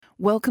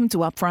Welcome to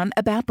Upfront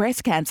About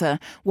Breast Cancer,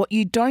 what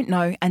you don't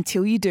know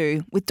until you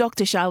do, with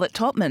Dr. Charlotte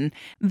Totman.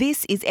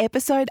 This is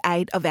episode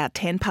 8 of our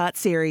 10-part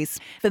series.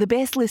 For the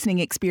best listening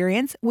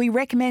experience, we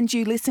recommend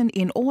you listen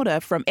in order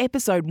from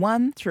episode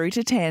 1 through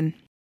to 10.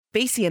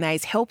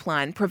 BCNA's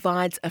helpline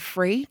provides a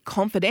free,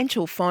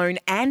 confidential phone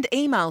and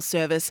email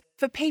service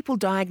for people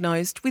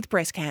diagnosed with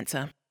breast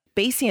cancer.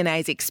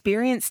 BCNA's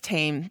experienced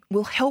team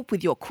will help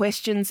with your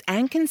questions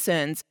and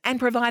concerns and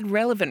provide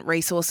relevant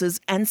resources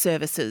and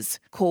services.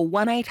 Call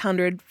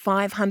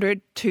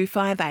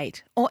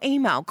 1-800-500-258 or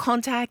email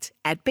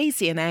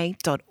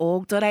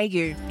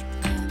contact@bcna.org.au.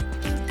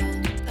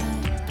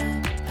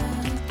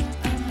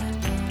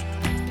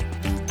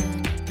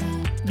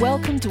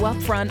 Welcome to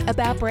Upfront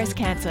About Breast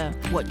Cancer,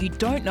 what you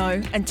don't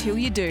know until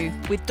you do,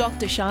 with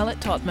Dr.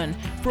 Charlotte Totman,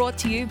 brought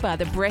to you by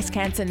the Breast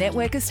Cancer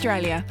Network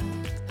Australia.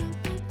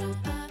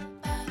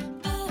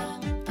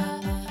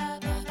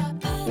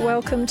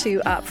 Welcome to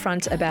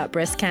Upfront About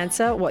Breast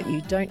Cancer, what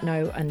you don't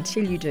know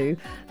until you do,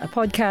 a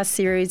podcast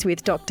series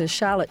with Dr.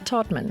 Charlotte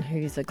Totman,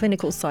 who's a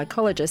clinical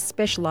psychologist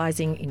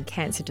specialising in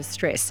cancer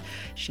distress.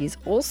 She's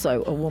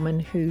also a woman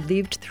who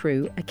lived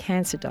through a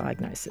cancer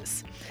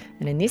diagnosis.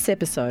 And in this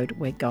episode,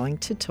 we're going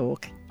to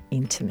talk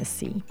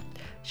intimacy.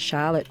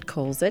 Charlotte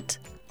calls it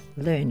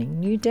learning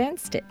new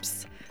dance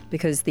steps,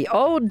 because the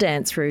old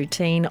dance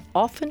routine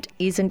often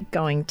isn't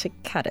going to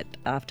cut it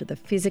after the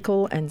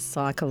physical and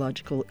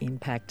psychological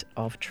impact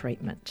of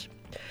treatment.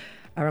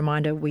 A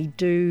reminder, we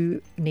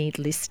do need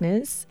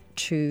listeners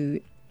to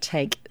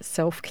take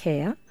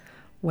self-care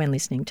when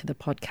listening to the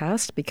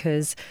podcast,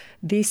 because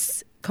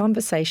this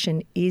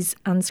conversation is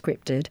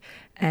unscripted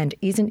and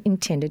isn't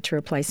intended to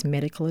replace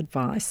medical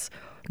advice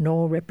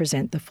nor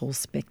represent the full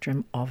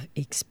spectrum of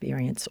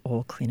experience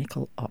or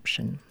clinical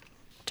option.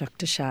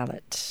 Dr.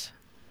 Charlotte.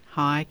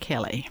 Hi,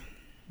 Kelly.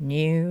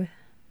 New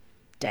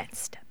dance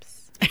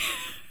steps.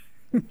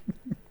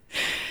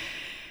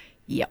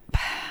 Yep.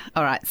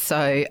 All right.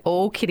 So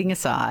all kidding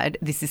aside,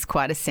 this is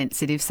quite a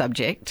sensitive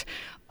subject,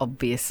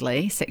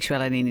 obviously,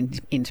 sexuality and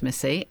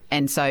intimacy.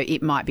 And so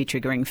it might be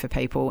triggering for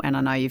people. And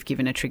I know you've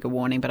given a trigger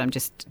warning, but I'm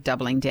just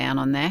doubling down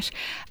on that.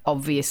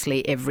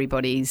 Obviously,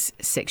 everybody's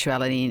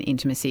sexuality and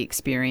intimacy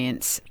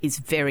experience is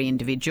very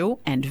individual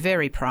and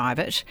very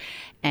private,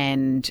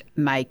 and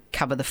may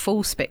cover the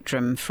full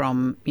spectrum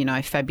from,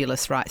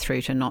 fabulous right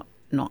through to not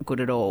good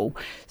at all.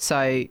 So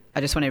I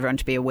just want everyone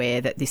to be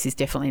aware that this is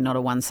definitely not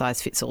a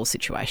one-size-fits-all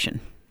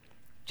situation,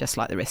 just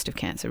like the rest of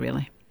cancer,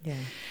 really. Yeah.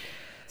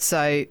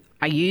 So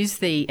I use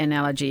the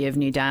analogy of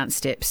new dance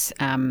steps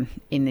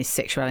in this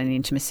sexuality and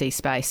intimacy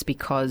space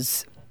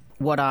because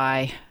what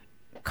I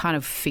kind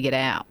of figured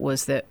out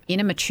was that in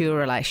a mature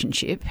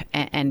relationship,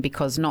 and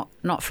because not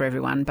for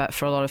everyone, but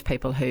for a lot of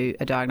people who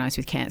are diagnosed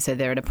with cancer,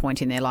 they're at a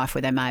point in their life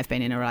where they may have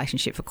been in a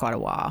relationship for quite a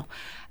while.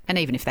 And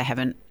even if they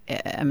haven't,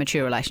 a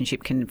mature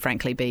relationship can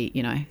frankly be,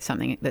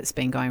 something that's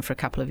been going for a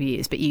couple of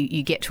years. But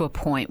you get to a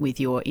point with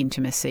your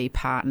intimacy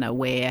partner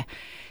where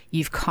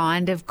you've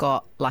kind of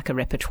got like a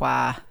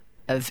repertoire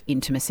of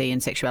intimacy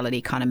and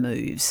sexuality kind of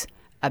moves,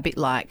 a bit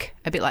like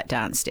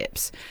dance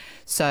steps.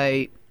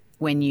 So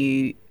when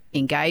you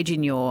engage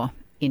in your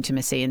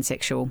intimacy and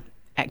sexual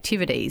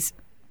activities,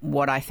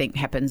 what I think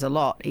happens a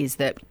lot is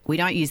that we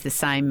don't use the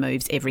same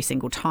moves every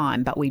single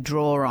time, but we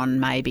draw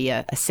on maybe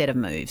a set of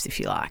moves, if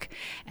you like.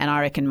 And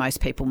I reckon most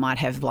people might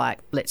have,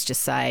 let's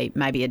just say,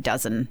 maybe a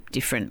dozen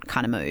different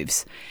kind of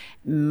moves.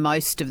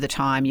 Most of the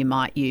time you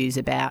might use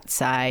about,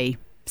 say,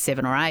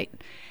 7 or 8,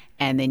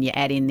 and then you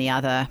add in the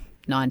other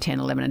 9, 10,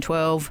 11 and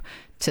 12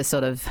 to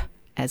sort of,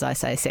 as I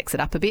say, sex it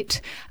up a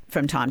bit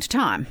from time to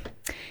time.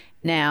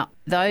 Now,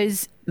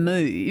 those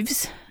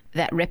moves,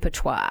 that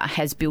repertoire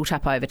has built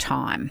up over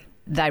time.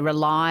 They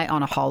rely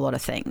on a whole lot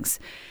of things.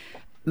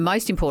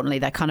 Most importantly,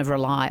 they kind of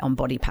rely on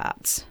body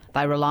parts.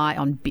 They rely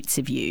on bits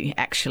of you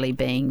actually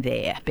being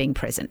there, being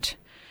present.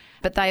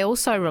 But they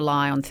also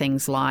rely on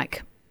things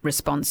like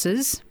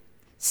responses,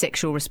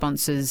 sexual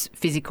responses,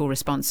 physical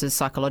responses,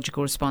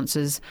 psychological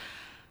responses.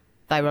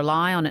 They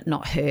rely on it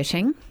not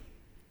hurting.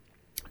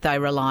 They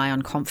rely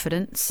on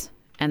confidence,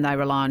 and they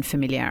rely on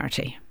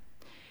familiarity.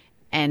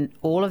 And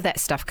all of that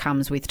stuff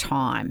comes with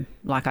time,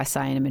 like I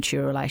say, in a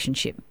mature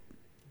relationship.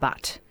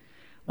 But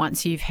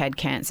once you've had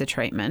cancer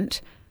treatment,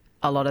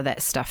 a lot of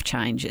that stuff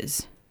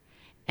changes.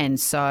 And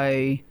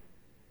so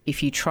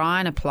if you try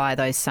and apply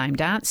those same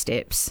dance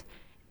steps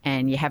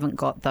and you haven't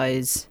got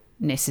those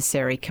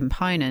necessary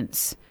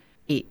components,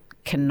 it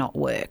cannot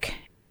work.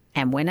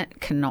 And when it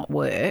cannot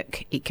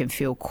work, it can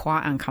feel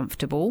quite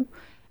uncomfortable,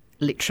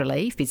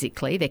 literally,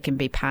 physically. There can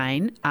be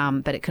pain,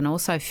 but it can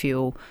also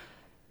feel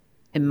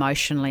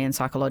emotionally and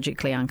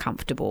psychologically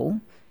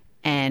uncomfortable.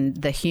 And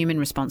the human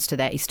response to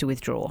that is to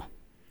withdraw,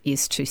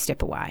 is to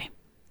step away.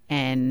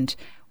 And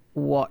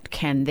what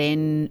can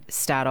then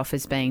start off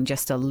as being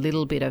just a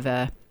little bit of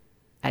a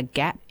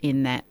gap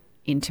in that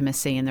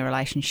intimacy in the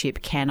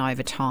relationship can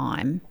over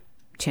time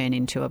turn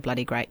into a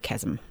bloody great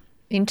chasm.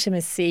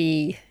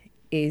 Intimacy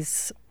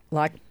is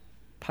like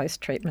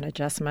post-treatment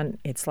adjustment.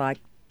 It's like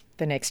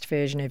the next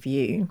version of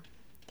you.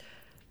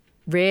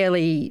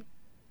 Rarely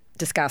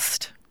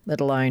discussed, let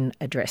alone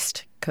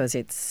addressed, because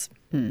it's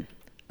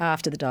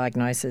after the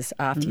diagnosis,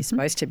 after you're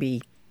supposed to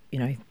be,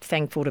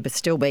 thankful to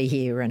still be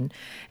here and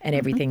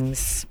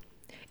everything's,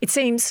 it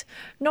seems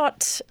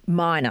not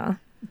minor,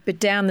 but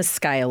down the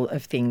scale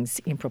of things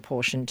in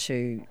proportion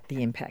to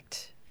the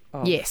impact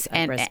of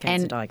a breast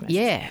cancer diagnosis.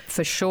 Yeah,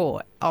 for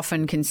sure.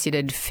 Often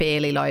considered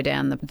fairly low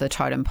down the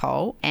totem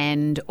pole,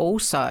 and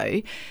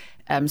also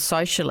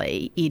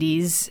socially it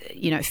is,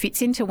 it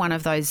fits into one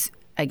of those,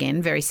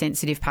 again, very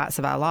sensitive parts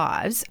of our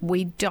lives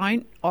we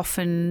don't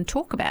often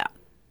talk about.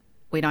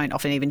 We don't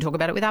often even talk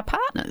about it with our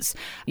partners.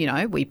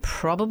 We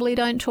probably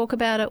don't talk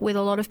about it with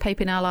a lot of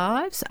people in our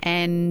lives,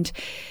 and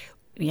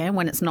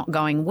when it's not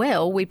going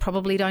well, we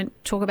probably don't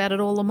talk about it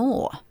all the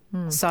more.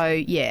 So,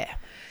 yeah.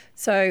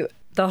 So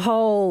the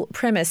whole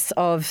premise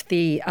of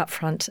the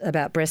Upfront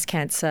About Breast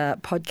Cancer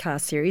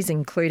podcast series,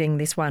 including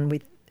this one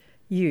with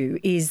you,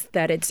 is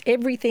that it's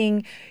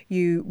everything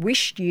you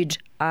wished you'd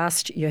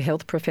asked your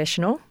health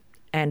professional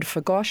and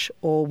forgot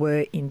or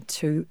were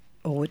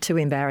too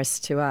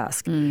embarrassed to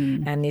ask.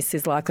 And this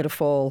is likely to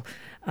fall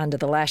under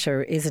the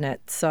latter, isn't it?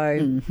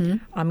 So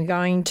I'm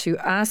going to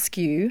ask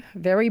you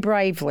very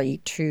bravely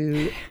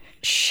to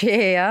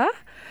share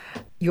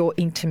your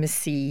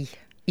intimacy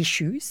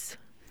issues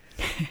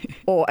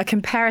or a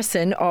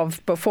comparison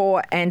of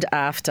before and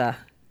after,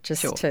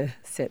 just to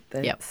set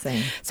the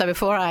scene. So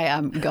before I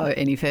go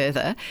any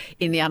further,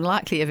 in the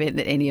unlikely event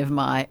that any of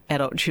my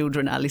adult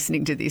children are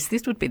listening to this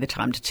would be the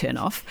time to turn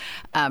off.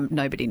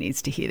 Nobody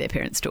needs to hear their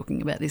parents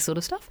talking about this sort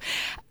of stuff.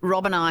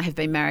 Rob and I have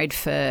been married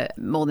for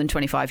more than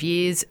 25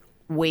 years.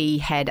 We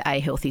had a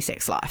healthy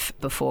sex life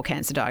before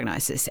cancer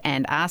diagnosis,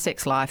 and our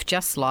sex life,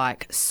 just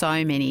like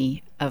so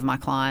many of my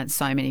clients,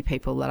 so many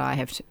people that I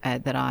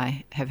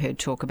have heard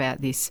talk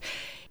about this,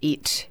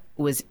 it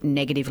was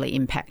negatively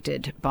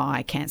impacted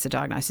by cancer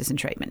diagnosis and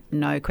treatment.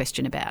 No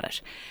question about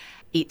it.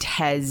 It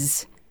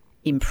has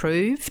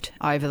improved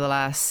over the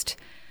last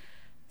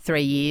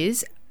 3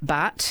 years,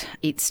 but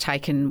it's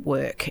taken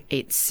work.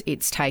 It's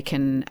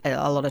taken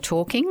a lot of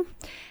talking.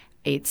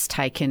 It's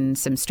taken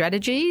some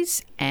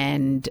strategies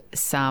and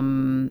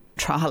some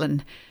trial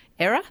and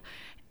error,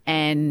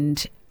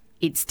 and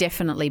it's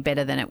definitely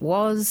better than it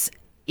was.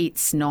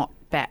 It's not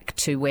back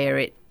to where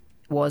it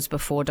was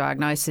before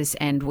diagnosis,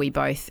 and we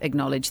both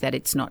acknowledge that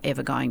it's not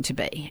ever going to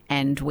be.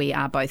 And we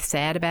are both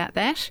sad about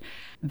that,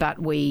 but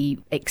we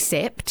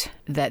accept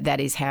that that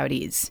is how it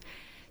is.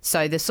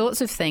 So the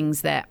sorts of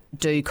things that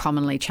do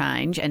commonly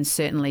change, and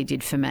certainly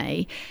did for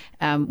me,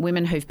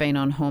 women who've been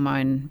on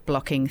hormone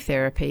blocking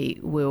therapy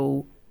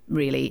will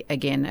really,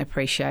 again,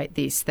 appreciate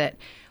this, that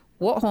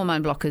what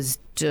hormone blockers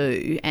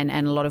do, and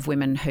a lot of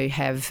women who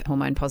have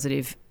hormone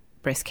positive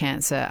breast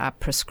cancer are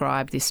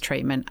prescribed this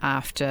treatment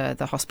after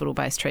the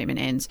hospital-based treatment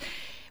ends.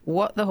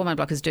 What the hormone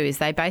blockers do is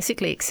they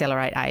basically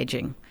accelerate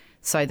ageing,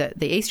 so that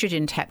the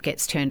estrogen tap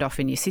gets turned off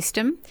in your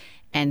system,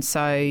 and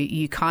so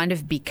you kind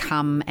of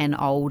become an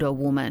older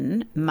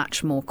woman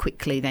much more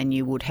quickly than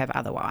you would have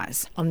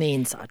otherwise. On the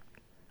inside.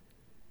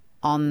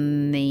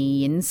 On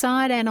the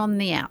inside and on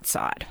the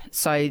outside.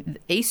 So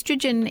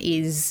estrogen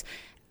is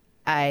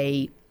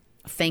a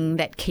thing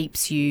that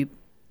keeps you,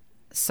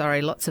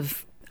 lots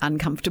of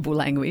uncomfortable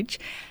language.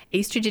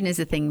 Estrogen is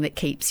a thing that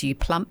keeps you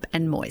plump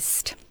and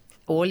moist.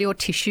 All your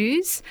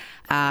tissues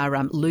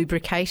are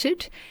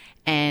lubricated,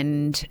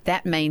 and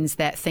that means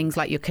that things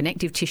like your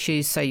connective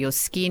tissues, so your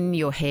skin,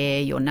 your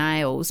hair, your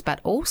nails,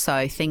 but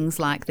also things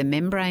like the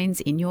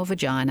membranes in your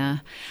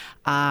vagina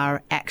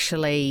are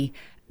actually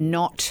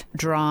not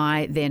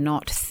dry, they're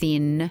not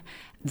thin,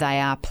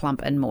 they are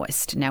plump and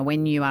moist. Now,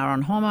 when you are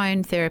on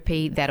hormone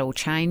therapy, that all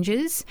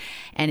changes,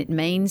 and it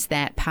means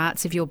that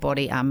parts of your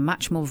body are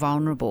much more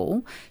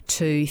vulnerable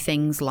to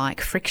things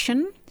like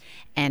friction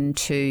and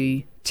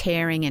to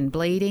tearing and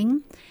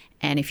bleeding.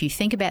 And if you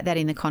think about that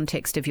in the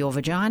context of your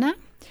vagina,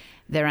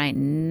 there ain't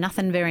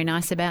nothing very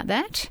nice about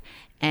that.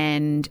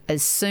 And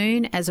as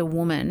soon as a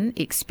woman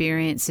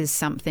experiences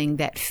something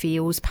that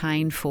feels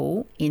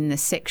painful in the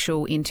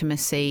sexual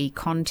intimacy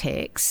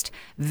context,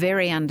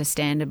 very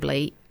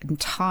understandably,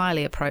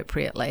 entirely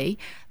appropriately,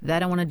 they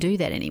don't want to do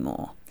that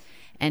anymore.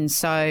 And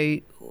so,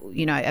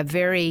 a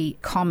very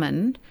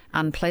common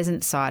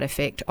unpleasant side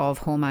effect of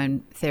hormone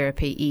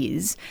therapy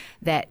is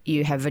that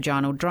you have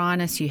vaginal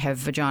dryness, you have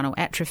vaginal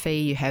atrophy,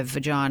 you have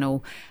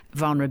vaginal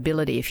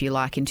vulnerability, if you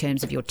like, in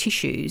terms of your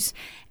tissues,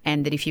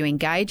 and that if you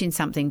engage in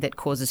something that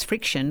causes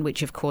friction,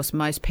 which of course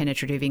most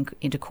penetrative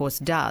intercourse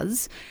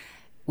does,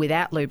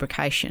 without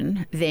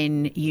lubrication,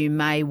 then you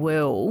may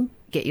well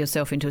get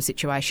yourself into a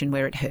situation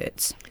where it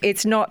hurts.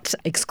 It's not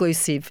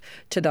exclusive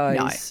to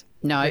those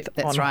No,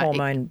 that's on right.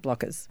 Hormone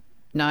blockers.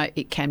 No,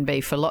 it can be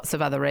for lots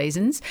of other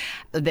reasons.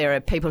 There are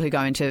people who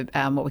go into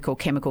what we call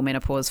chemical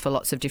menopause for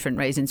lots of different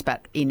reasons,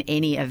 but in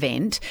any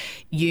event,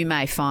 you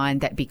may find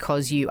that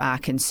because you are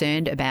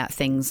concerned about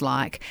things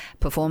like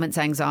performance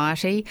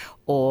anxiety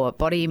or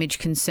body image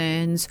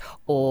concerns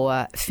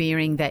or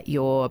fearing that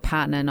your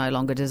partner no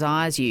longer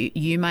desires you,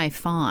 you may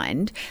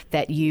find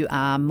that you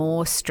are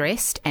more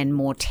stressed and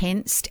more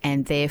tensed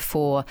and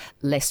therefore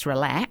less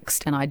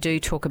relaxed. And I do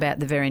talk about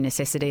the very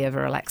necessity of a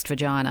relaxed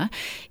vagina.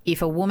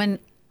 If a woman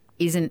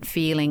isn't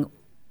feeling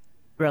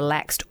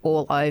relaxed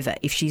all over,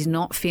 if she's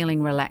not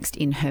feeling relaxed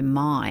in her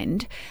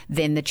mind,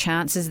 then the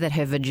chances that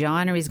her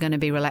vagina is going to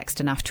be relaxed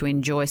enough to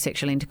enjoy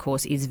sexual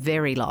intercourse is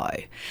very low.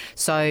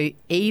 So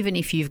even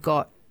if you've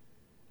got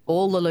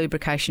all the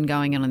lubrication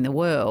going on in the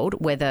world,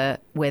 whether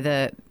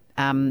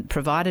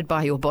provided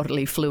by your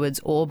bodily fluids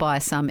or by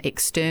some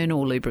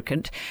external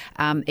lubricant,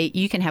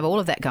 you can have all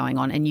of that going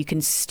on and you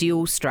can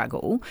still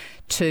struggle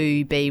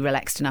to be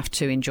relaxed enough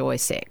to enjoy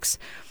sex.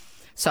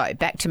 So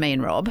back to me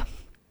and Rob.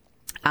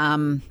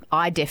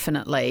 I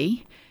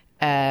definitely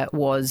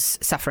was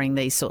suffering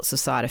these sorts of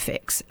side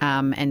effects.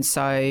 And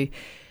so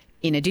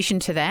in addition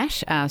to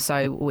that,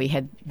 so we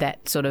had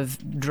that sort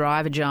of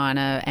dry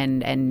vagina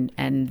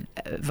and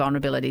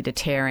vulnerability to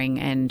tearing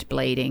and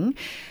bleeding.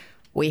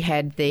 We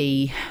had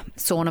the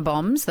sauna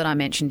bombs that I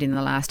mentioned in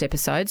the last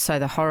episode, so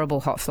the horrible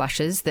hot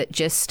flushes that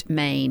just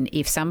mean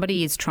if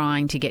somebody is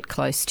trying to get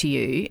close to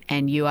you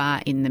and you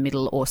are in the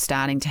middle or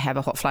starting to have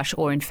a hot flush,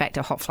 or in fact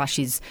a hot flush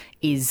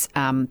is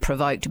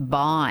provoked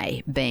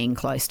by being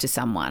close to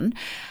someone,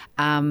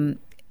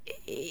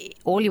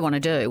 all you want to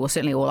do, well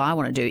certainly all I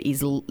want to do,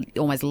 is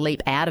almost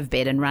leap out of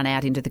bed and run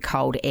out into the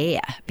cold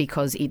air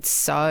because it's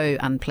so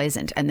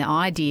unpleasant. And the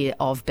idea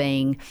of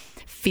being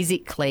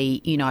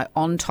physically,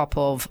 on top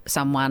of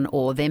someone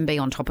or them be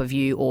on top of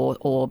you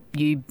or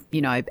you,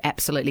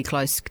 absolutely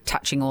close,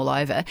 touching all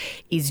over,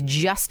 is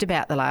just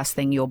about the last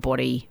thing your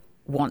body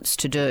wants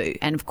to do.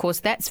 And of course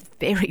that's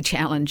very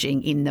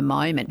challenging in the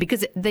moment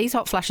because these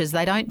hot flushes,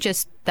 they don't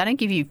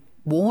give you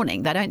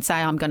warning. They don't say,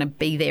 I'm going to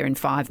be there in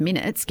 5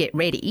 minutes, get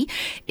ready.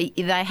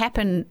 They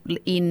happen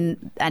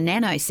in a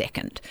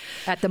nanosecond.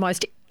 At the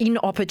most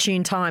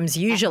inopportune times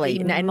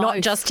usually, and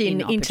not just in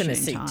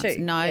intimacy times. Too.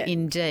 No, yeah.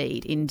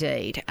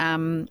 Indeed.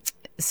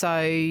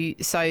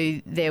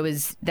 So there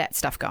was that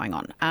stuff going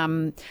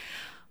on.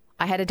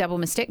 I had a double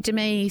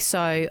mastectomy,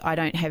 so I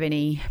don't have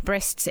any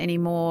breasts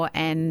anymore.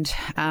 And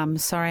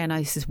sorry, I know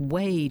this is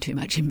way too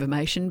much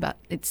information, but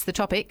it's the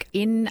topic.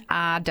 In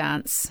our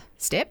dance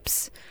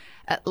steps,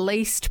 at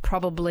least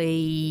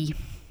probably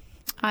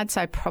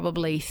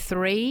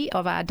 3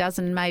 of our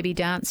dozen maybe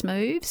dance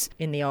moves.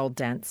 In the old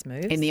dance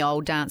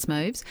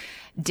moves.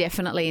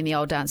 Definitely in the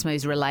old dance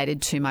moves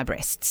related to my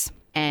breasts.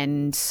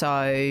 And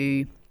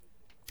so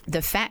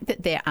the fact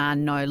that there are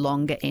no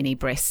longer any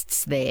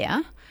breasts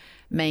there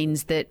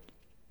means that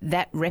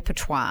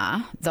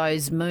repertoire,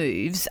 those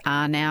moves,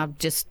 are now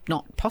just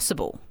not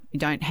possible. You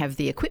don't have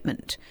the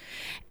equipment.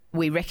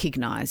 We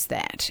recognise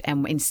that,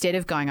 and instead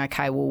of going,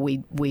 okay, well,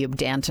 we are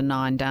down to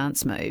 9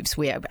 dance moves,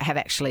 we have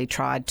actually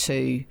tried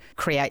to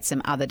create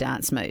some other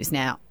dance moves.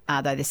 Now,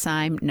 are they the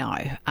same? No.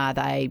 Are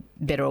they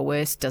better or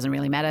worse? Doesn't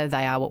really matter.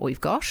 They are what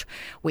we've got.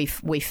 We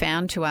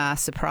found to our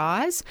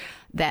surprise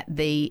that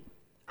the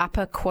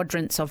upper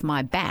quadrants of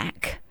my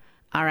back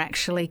are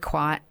actually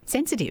quite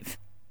sensitive.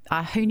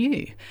 Who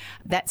knew?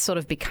 That's sort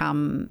of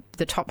become,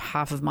 the top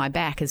half of my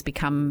back has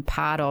become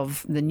part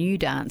of the new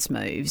dance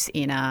moves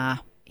in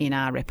our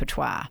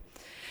repertoire.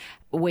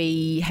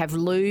 We have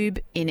lube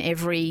in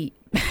everywhere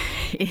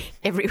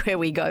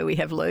we go. We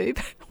have lube.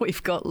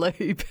 We've got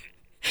lube.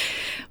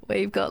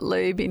 We've got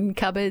lube in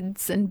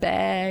cupboards and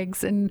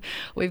bags, and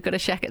we've got a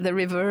shack at the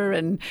river,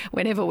 and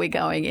whenever we're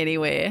going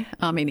anywhere,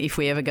 I mean, if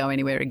we ever go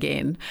anywhere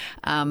again,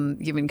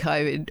 given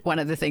COVID, one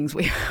of the things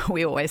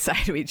we always say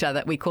to each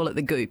other, we call it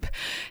the goop.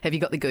 Have you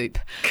got the goop?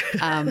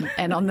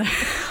 And on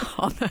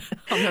the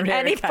rare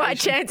and if occasion, by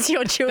chance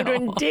your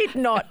children did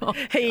not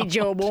heed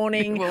your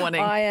warning,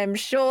 I am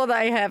sure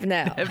they have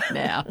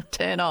now.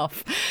 Turn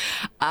off.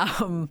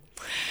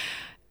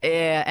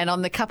 Yeah, and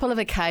on the couple of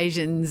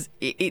occasions,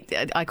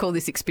 I call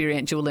this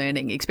experiential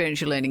learning.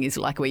 Experiential learning is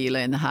like where you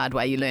learn the hard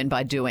way. You learn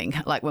by doing.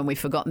 Like when we've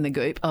forgotten the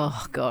goop,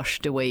 oh gosh,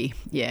 do we?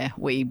 Yeah,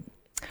 we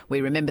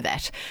remember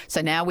that.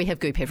 So now we have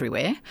goop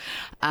everywhere.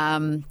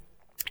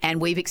 And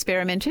we've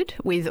experimented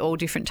with all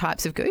different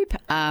types of goop,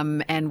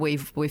 and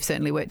we've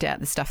certainly worked out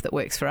the stuff that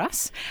works for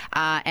us.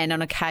 And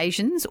on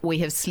occasions, we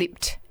have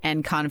slipped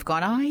and kind of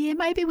gone, oh yeah,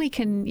 maybe we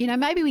can,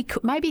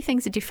 maybe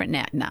things are different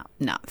now.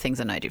 No,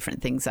 things are no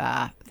different. Things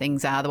are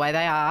the way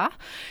they are.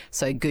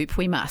 So goop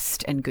we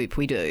must, and goop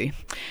we do.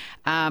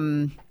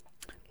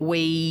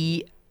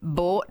 We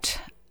bought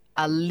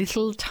a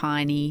little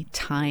tiny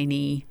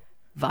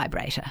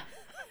vibrator.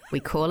 We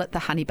call it the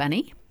Honey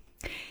Bunny.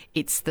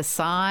 It's the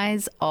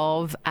size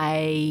of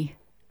a,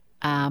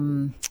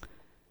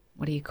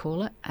 what do you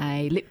call it?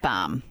 A lip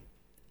balm.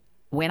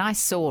 When I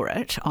saw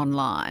it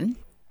online,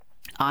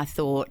 I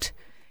thought,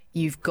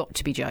 you've got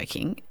to be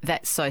joking.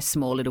 That's so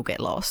small it'll get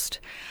lost.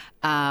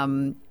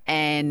 And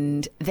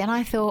then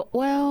I thought,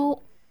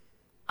 well,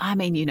 I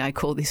mean,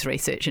 call this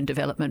research and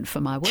development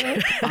for my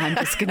work. I'm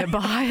just going to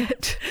buy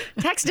it.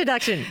 Tax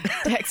deduction.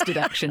 Tax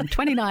deduction,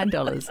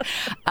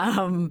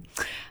 $29.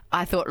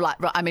 I thought,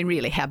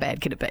 really, how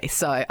bad could it be?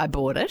 So I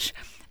bought it.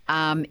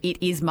 It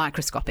is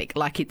microscopic,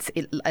 it's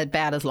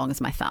about as long as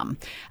my thumb.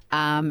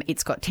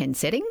 It's got 10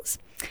 settings.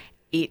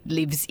 It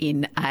lives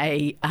in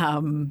a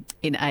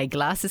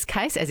glasses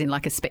case, as in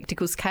like a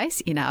spectacles case,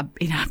 in our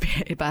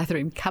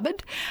bathroom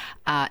cupboard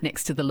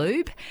next to the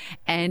lube,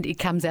 and it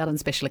comes out on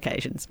special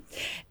occasions,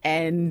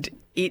 and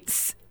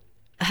it's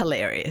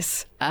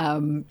hilarious.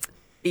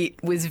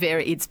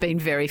 It's been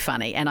very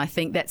funny, and I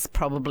think that's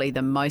probably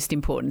the most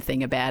important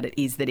thing about it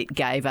is that it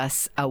gave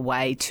us a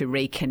way to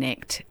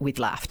reconnect with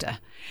laughter,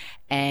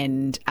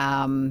 and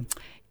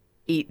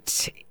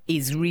it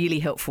is really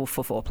helpful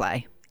for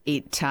foreplay.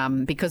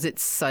 Because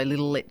it's so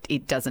little,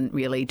 it doesn't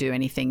really do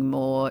anything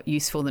more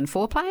useful than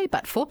foreplay.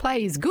 But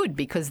foreplay is good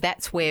because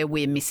that's where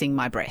we're missing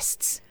my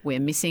breasts.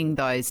 We're missing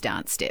those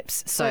dance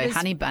steps. So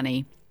Honey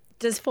Bunny.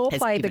 Does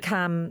foreplay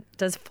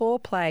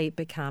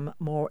become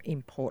more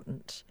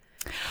important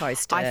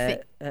post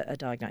a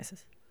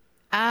diagnosis?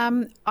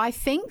 I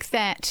think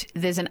that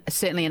there's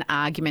certainly an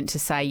argument to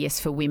say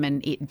yes, for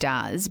women it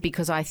does,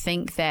 because I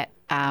think that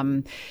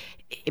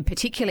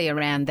particularly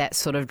around that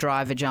sort of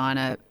dry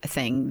vagina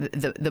thing,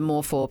 the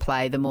more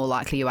foreplay, the more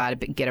likely you are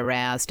to get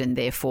aroused and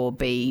therefore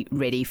be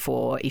ready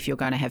for, if you're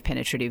going to have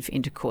penetrative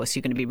intercourse,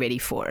 you're going to be ready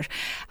for it.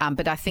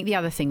 But I think the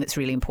other thing that's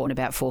really important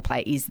about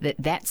foreplay is that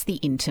that's the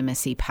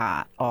intimacy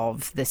part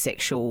of the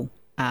sexual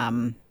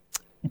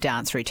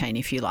dance routine,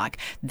 if you like.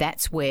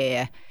 That's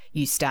where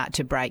you start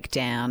to break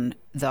down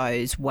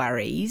those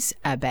worries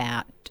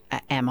about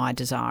am I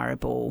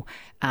desirable?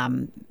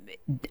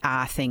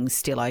 Are things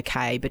still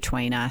okay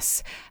between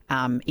us?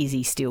 Is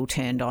he still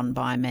turned on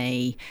by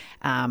me?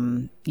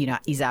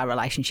 Is our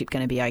relationship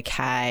going to be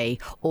okay?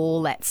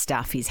 All that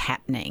stuff is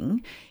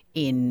happening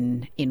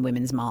in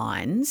women's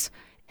minds,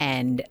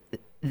 and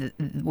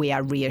we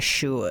are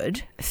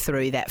reassured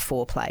through that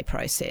foreplay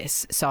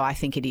process. So I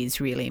think it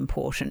is really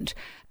important,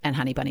 and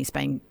Honey Bunny's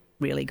been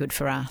really good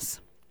for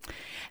us.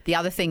 The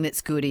other thing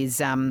that's good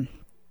is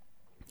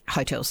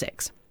hotel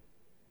sex.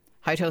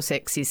 Hotel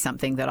sex is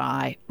something that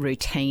I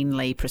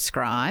routinely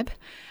prescribe.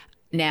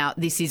 Now,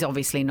 this is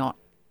obviously not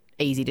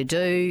easy to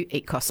do.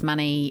 It costs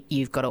money.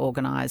 You've got to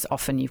organise.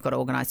 Often you've got to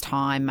organise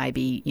time,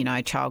 maybe,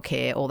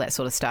 childcare, all that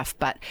sort of stuff.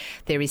 But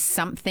there is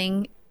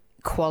something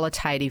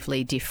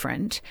qualitatively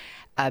different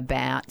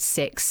about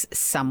sex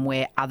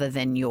somewhere other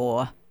than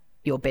your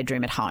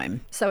bedroom at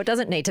home. So it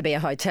doesn't need to be a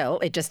hotel.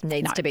 It just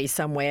needs to be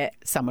somewhere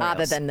other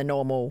else than the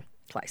normal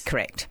place.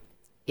 Correct.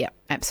 Yeah,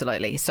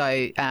 absolutely.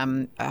 So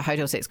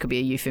hotel sex could be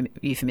a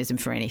euphemism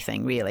for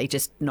anything, really,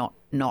 just not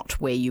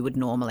where you would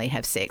normally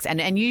have sex.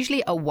 And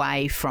usually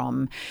away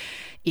from,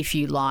 if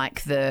you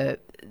like, the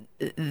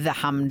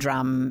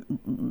humdrum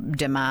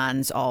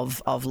demands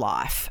of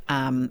life,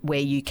 where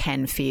you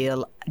can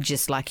feel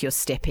just like you're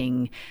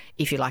stepping,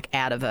 if you like,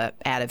 out of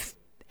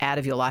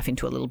your life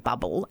into a little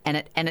bubble, and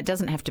it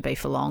doesn't have to be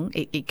for long.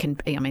 It can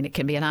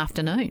be an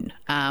afternoon,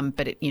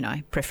 but it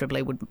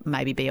preferably would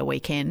maybe be a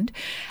weekend.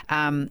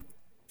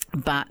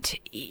 But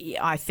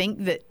I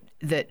think that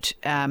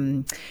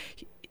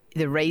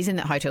the reason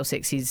that hotel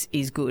sex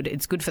is good,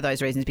 it's good for those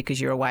reasons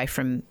because you're away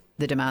from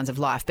the demands of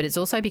life, but it's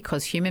also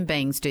because human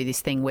beings do this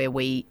thing where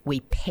we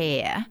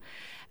pair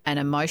an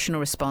emotional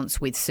response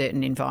with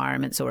certain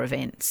environments or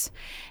events.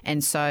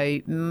 And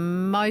so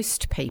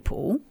most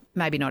people,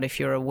 maybe not if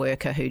you're a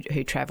worker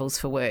who travels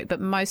for work,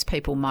 but most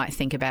people might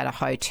think about a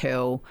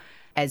hotel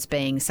as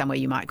being somewhere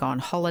you might go on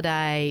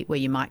holiday, where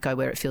you might go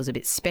where it feels a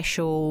bit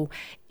special.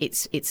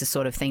 It's the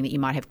sort of thing that you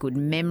might have good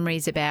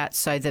memories about.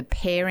 So the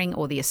pairing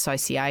or the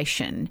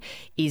association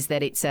is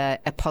that it's a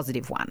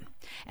positive one.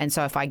 And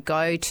so if I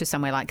go to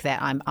somewhere like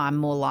that, I'm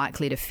more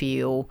likely to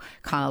feel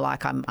kind of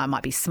like I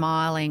might be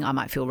smiling, I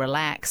might feel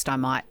relaxed, I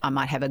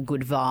might have a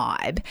good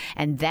vibe,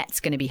 and that's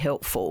going to be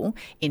helpful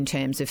in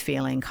terms of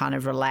feeling kind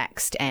of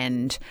relaxed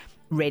and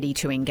ready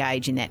to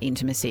engage in that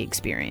intimacy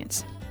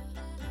experience.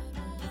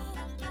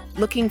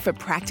 Looking for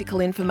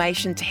practical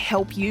information to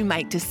help you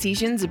make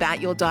decisions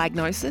about your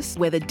diagnosis,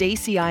 whether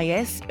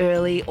DCIS,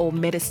 early or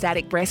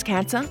metastatic breast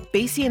cancer?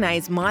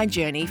 BCNA's My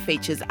Journey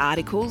features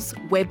articles,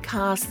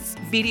 webcasts,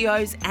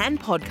 videos and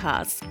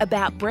podcasts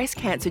about breast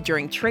cancer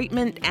during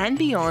treatment and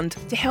beyond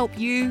to help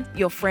you,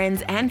 your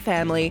friends and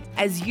family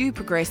as you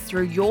progress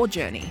through your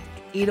journey.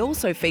 It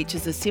also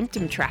features a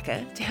symptom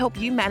tracker to help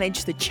you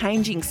manage the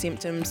changing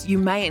symptoms you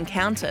may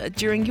encounter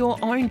during your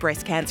own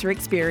breast cancer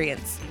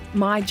experience.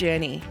 My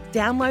Journey.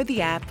 Download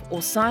the app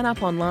or sign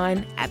up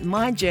online at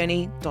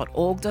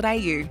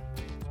myjourney.org.au.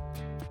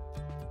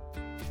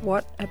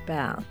 What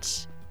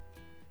about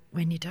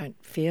when you don't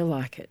feel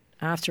like it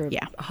after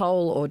a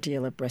whole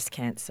ordeal of breast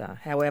cancer,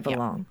 however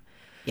long?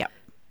 Yep.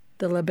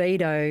 The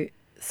libido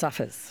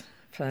suffers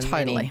for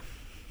many.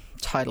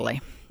 Totally.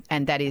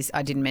 and that is,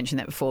 I didn't mention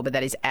that before, but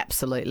that is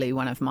absolutely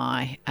one of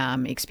my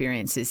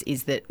experiences,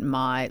 is that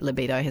my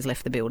libido has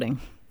left the building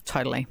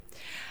totally.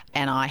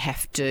 And I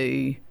have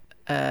to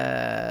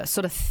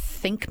sort of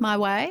think my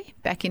way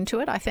back into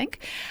it, I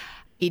think.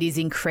 It is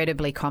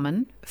incredibly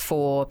common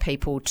for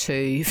people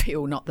to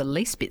feel not the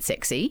least bit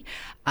sexy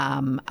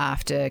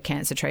after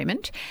cancer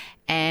treatment,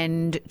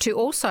 and to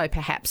also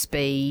perhaps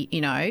be,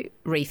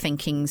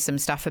 rethinking some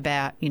stuff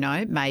about,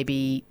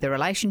 maybe the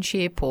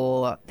relationship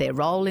or their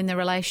role in the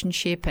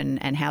relationship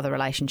and how the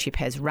relationship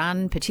has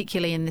run,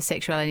 particularly in the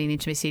sexuality and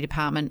intimacy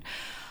department.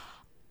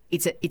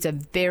 It's a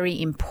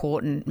very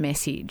important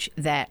message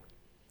that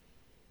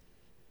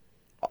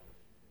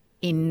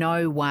in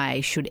no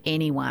way should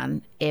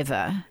anyone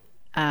ever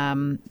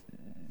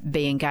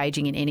be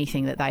engaging in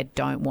anything that they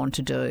don't want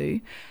to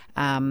do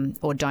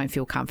or don't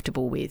feel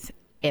comfortable with,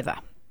 ever.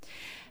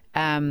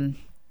 Having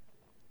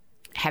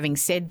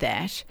said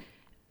that,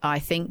 I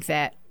think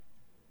that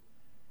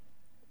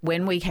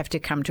when we have to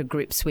come to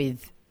grips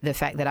with the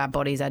fact that our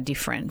bodies are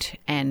different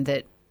and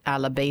that our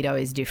libido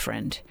is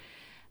different,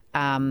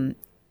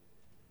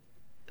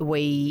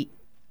 we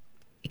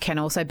can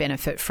also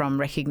benefit from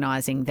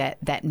recognising that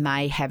that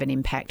may have an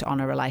impact on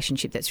a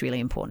relationship that's really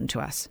important to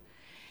us.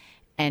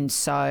 And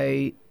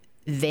so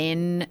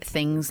then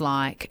things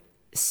like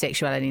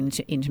sexuality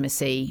and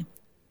intimacy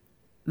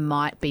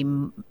might be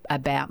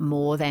about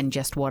more than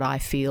just what I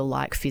feel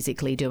like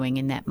physically doing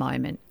in that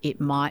moment. It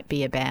might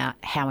be about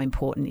how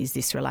important is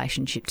this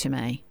relationship to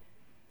me?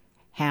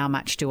 How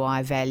much do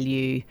I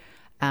value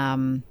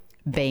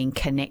being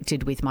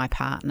connected with my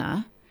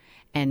partner?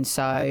 And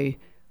so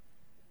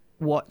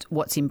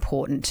what's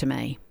important to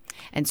me?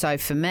 And so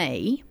for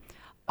me,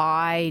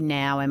 I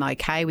now am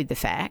okay with the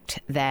fact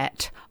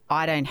that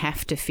I don't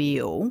have to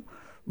feel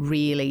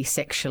really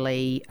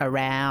sexually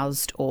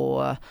aroused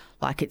or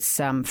like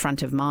it's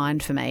front of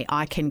mind for me.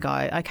 I can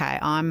go, okay,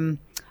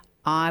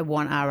 I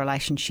want our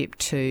relationship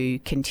to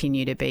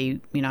continue to be,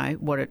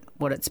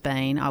 what it's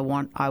been. I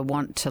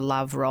want to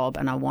love Rob,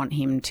 and I want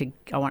to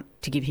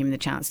give him the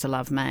chance to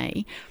love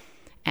me.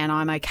 And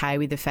I'm okay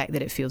with the fact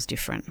that it feels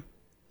different,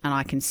 and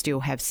I can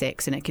still have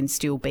sex and it can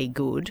still be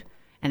good,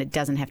 and it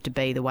doesn't have to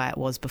be the way it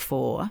was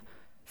before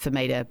for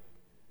me to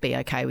be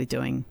okay with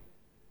doing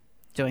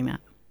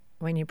that.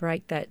 When you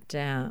break that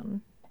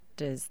down,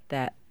 does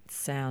that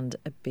sound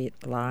a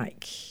bit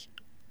like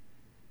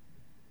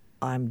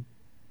I'm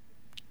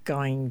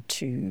going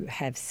to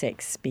have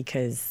sex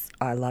because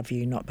I love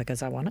you, not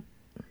because I want it?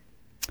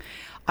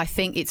 I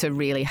think it's a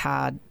really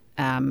hard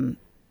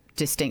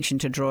distinction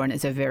to draw, and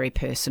it's a very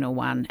personal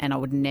one, and I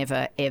would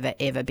never, ever,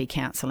 ever be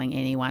counselling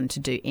anyone to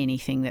do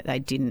anything that they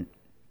didn't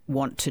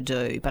want to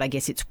do. But I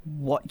guess it's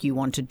what you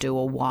want to do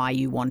or why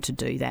you want to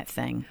do that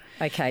thing.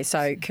 Okay,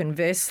 so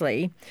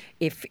conversely,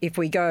 if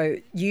we go,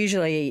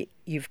 usually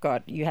you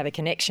have a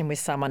connection with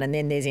someone and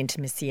then there's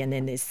intimacy and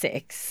then there's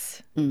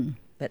sex,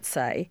 let's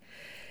say.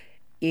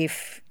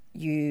 If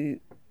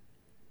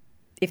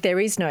there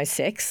is no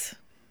sex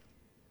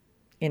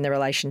in the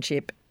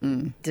relationship,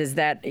 does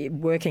that,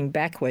 working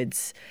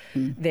backwards,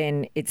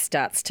 then it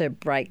starts to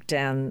break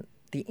down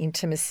the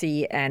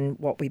intimacy and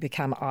what we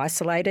become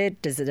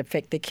isolated? Does it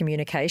affect the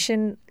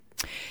communication?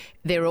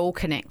 They're all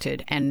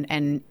connected,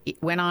 and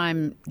when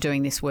I'm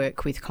doing this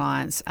work with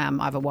clients, I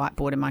have a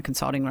whiteboard in my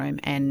consulting room,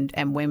 and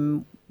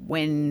when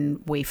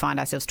we find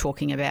ourselves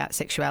talking about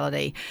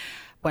sexuality,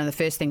 one of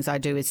the first things I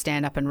do is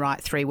stand up and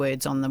write 3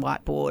 words on the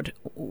whiteboard.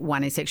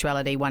 One is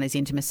sexuality, one is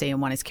intimacy,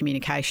 and one is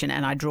communication,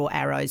 and I draw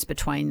arrows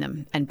between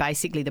them. And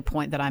basically the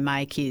point that I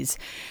make is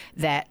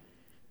that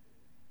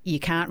you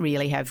can't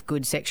really have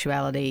good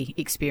sexuality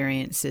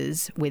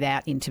experiences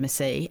without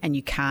intimacy, and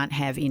you can't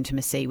have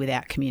intimacy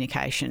without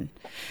communication.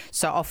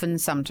 So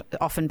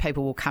often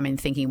people will come in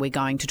thinking we're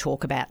going to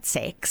talk about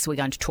sex, we're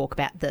going to talk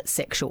about the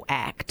sexual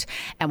act,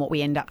 and what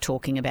we end up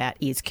talking about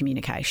is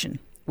communication.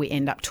 We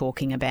end up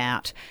talking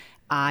about,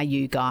 are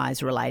you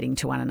guys relating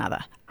to one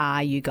another?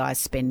 Are you guys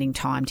spending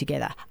time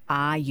together?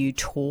 Are you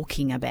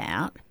talking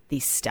about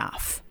this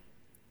stuff?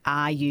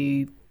 Are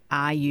you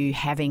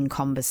having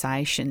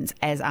conversations,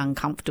 as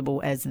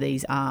uncomfortable as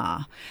these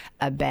are,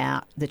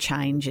 about the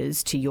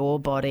changes to your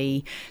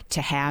body,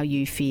 to how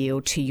you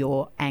feel, to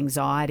your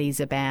anxieties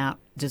about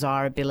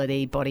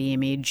desirability, body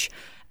image,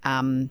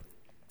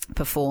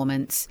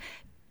 performance,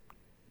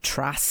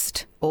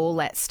 trust? All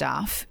that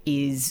stuff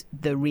is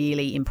the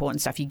really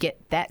important stuff. You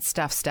get that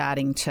stuff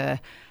starting to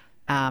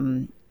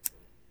happen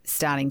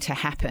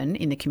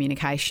in the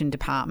communication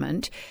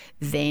department,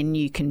 then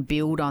you can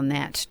build on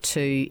that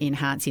to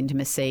enhance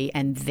intimacy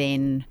and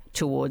then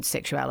towards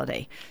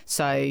sexuality.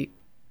 So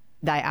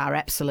they are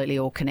absolutely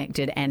all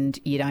connected, and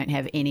you don't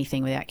have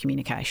anything without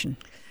communication.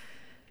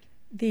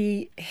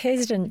 The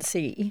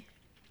hesitancy,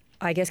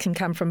 I guess, can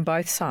come from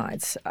both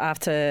sides.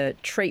 After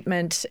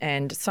treatment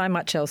and so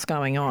much else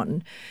going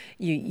on,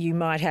 you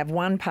might have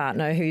one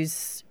partner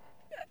who's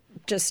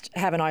just,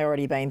 haven't I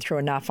already been through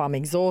enough? I'm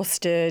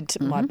exhausted.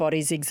 My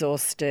body's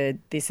exhausted.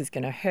 This is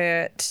going to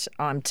hurt.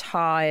 I'm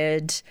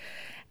tired.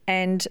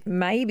 And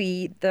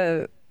maybe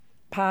the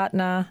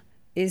partner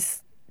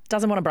is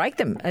doesn't want to break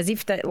them, as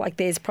if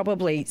there's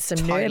probably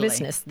some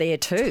nervousness there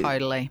too.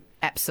 Totally,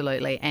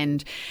 absolutely,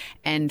 and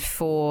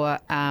for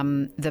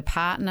the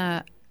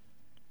partner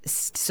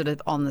sort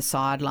of on the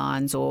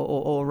sidelines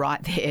or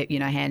right there,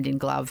 hand in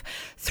glove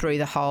through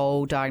the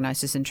whole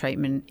diagnosis and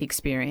treatment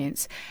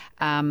experience,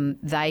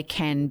 they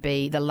can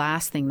be, the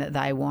last thing that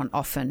they want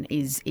often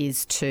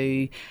is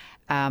to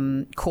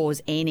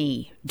cause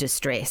any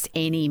distress,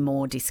 any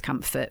more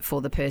discomfort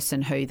for the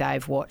person who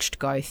they've watched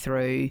go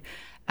through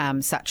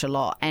such a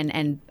lot.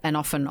 And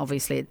often,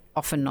 obviously,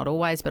 often not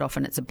always, but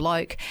often it's a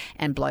bloke,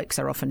 and blokes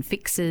are often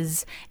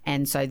fixers.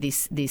 And so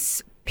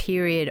this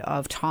period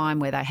of time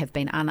where they have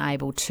been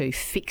unable to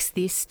fix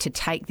this, to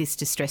take this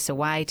distress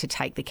away, to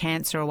take the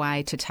cancer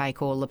away, to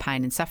take all the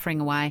pain and suffering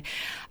away,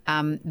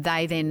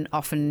 they then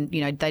often,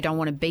 they don't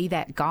want to be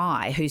that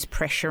guy who's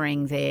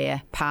pressuring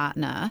their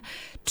partner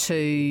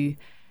to,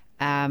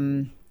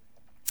 pardon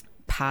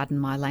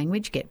my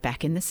language, get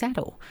back in the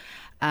saddle.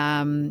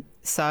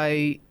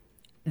 So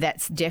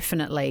that's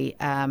definitely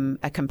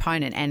a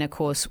component. And, of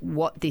course,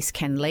 what this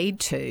can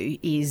lead to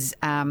is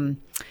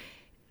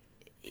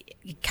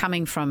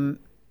coming from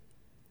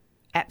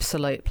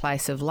absolute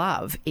place of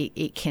love,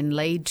 it can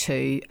lead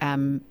to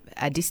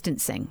a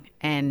distancing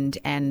and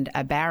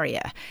a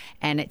barrier.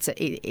 And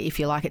if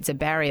you like, it's a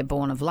barrier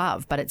born of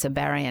love, but it's a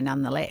barrier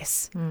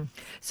nonetheless.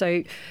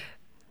 So,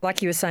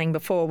 like you were saying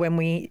before,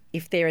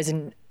 if there is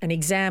an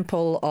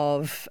example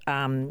of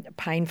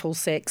painful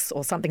sex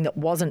or something that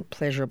wasn't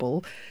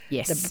pleasurable,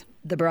 yes,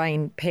 the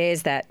brain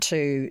pairs that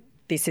to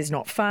this is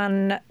not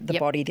fun. The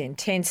body then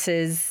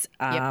tenses,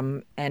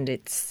 and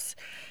it's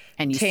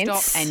and you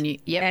tense, stop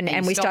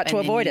and we start to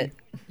avoid it.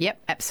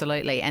 Yep,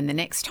 absolutely. And the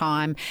next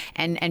time,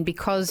 and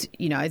because,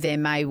 there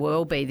may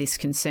well be this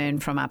concern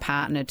from our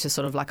partner to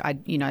sort of like, I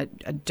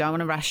don't want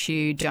to rush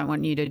you, don't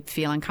want you to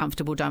feel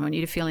uncomfortable, don't want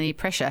you to feel any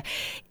pressure.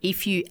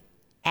 If you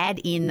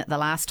add in the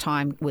last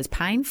time was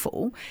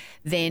painful,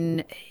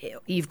 then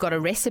you've got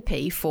a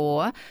recipe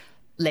for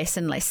less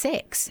and less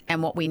sex.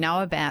 And what we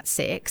know about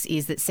sex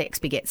is that sex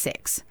begets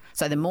sex.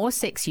 So the more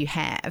sex you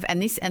have,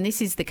 and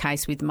this is the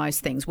case with most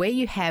things, where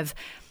you have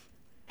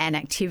an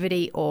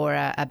activity or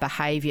a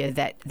behaviour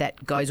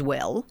that goes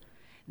well,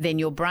 then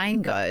your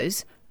brain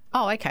goes,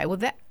 oh, okay, well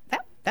that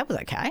was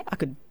okay. I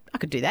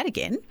could do that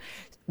again.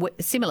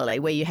 Similarly,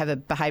 where you have a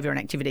behaviour and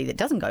activity that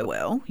doesn't go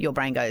well, your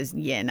brain goes,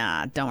 yeah,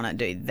 nah, don't want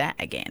to do that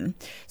again.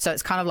 So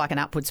it's kind of like an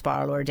upward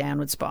spiral or a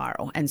downward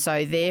spiral. And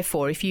so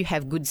therefore, if you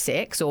have good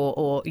sex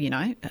or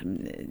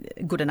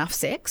good enough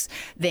sex,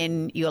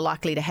 then you're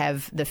likely to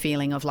have the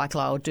feeling of like,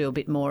 I'll do a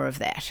bit more of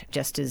that,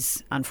 just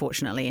as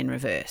unfortunately in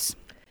reverse.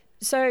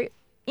 So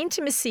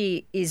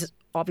intimacy is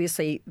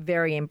obviously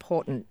very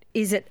important.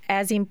 Is it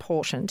as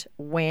important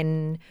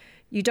when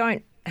you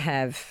don't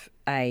have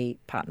a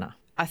partner?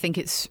 I think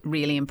it's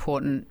really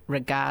important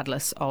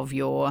regardless of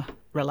your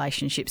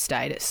relationship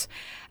status.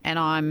 And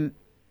I'm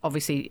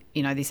obviously,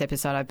 this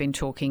episode I've been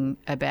talking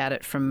about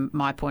it from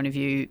my point of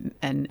view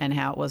and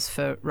how it was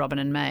for Robin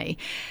and me.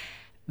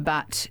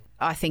 But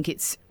I think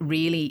it's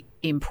really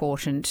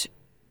important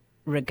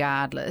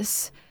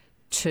regardless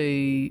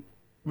to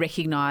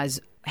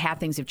recognise how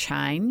things have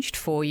changed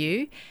for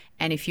you.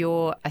 And if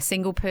you're a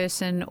single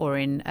person or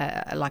in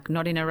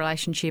not in a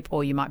relationship,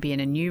 or you might be in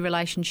a new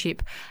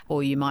relationship,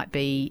 or you might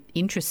be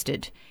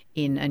interested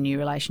in a new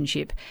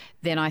relationship,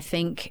 then I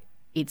think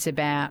it's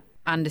about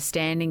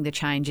understanding the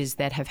changes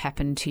that have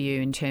happened to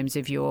you in terms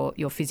of your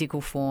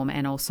physical form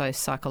and also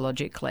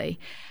psychologically,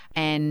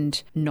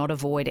 and not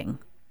avoiding.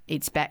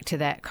 It's back to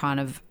that kind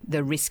of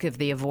the risk of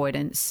the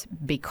avoidance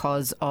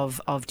because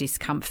of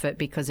discomfort,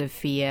 because of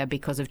fear,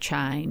 because of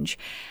change.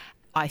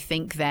 I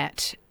think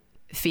that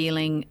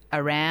feeling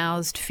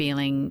aroused,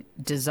 feeling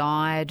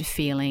desired,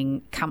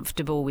 feeling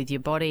comfortable with your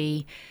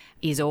body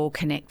is all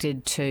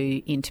connected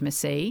to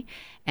intimacy.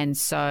 And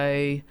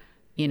so,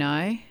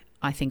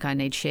 I think I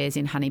need shares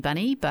in Honey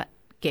Bunny, but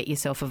get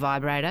yourself a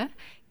vibrator,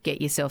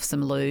 get yourself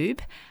some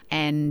lube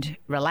and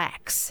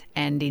relax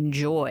and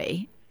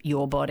enjoy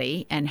your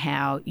body and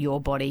how your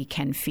body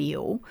can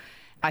feel.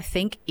 I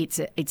think it's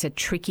a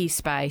tricky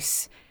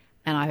space.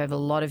 And I have a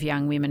lot of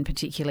young women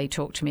particularly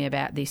talk to me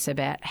about this,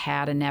 about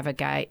how to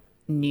navigate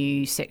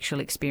new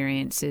sexual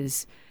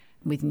experiences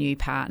with new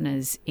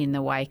partners in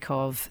the wake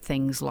of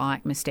things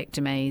like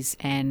mastectomies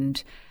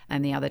and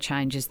the other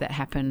changes that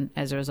happen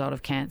as a result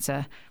of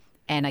cancer.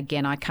 And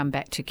again, I come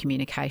back to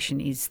communication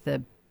is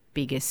the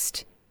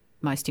biggest,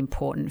 most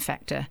important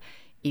factor.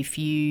 If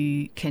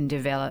you can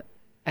develop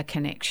a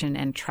connection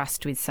and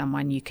trust with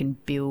someone, you can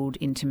build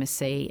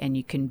intimacy and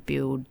you can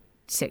build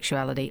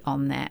sexuality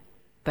on that.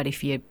 But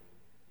if you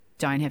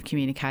don't have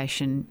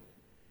communication,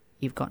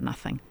 you've got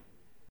nothing.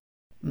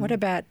 What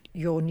about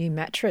your new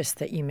mattress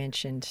that you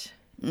mentioned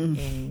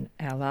in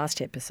our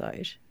last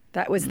episode?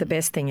 That was the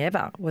best thing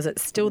ever. Was it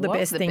still the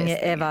best thing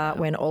ever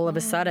when all of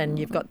a sudden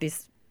you've got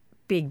this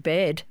big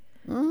bed?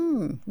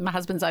 My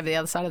husband's over the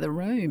other side of the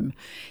room.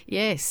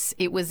 Yes,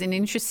 it was an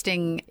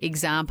interesting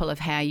example of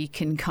how you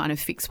can kind of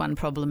fix one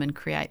problem and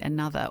create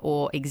another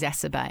or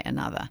exacerbate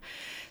another.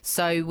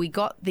 So we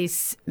got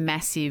this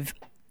massive,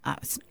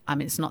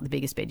 it's not the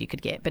biggest bed you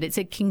could get, but it's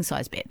a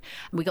king-size bed.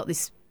 We got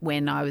this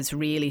when I was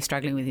really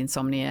struggling with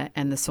insomnia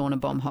and the sauna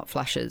bomb hot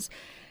flushes.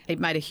 It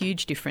made a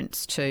huge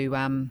difference to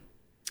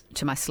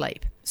my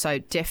sleep. So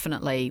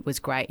definitely was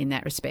great in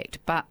that respect.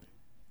 But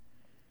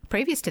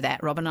previous to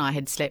that, Rob and I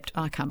had slept,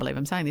 I can't believe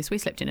I'm saying this, we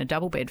slept in a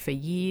double bed for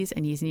years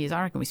and years and years.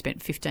 I reckon we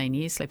spent 15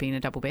 years sleeping in a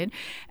double bed.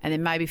 And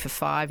then maybe for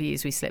 5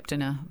 years we slept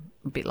in a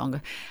bit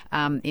longer,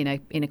 in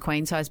a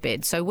queen-size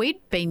bed. So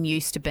we'd been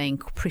used to being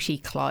pretty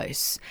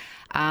close.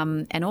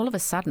 And all of a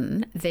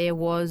sudden there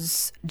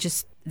was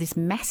just this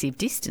massive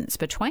distance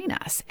between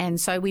us. And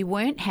so we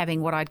weren't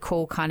having what I'd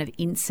call kind of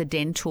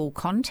incidental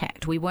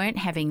contact. We weren't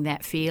having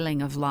that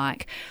feeling of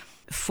like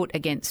foot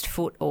against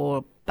foot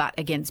or butt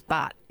against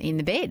butt in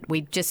the bed.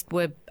 We just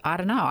were, I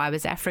don't know, I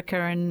was Africa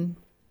and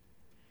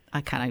I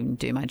can't even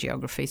do my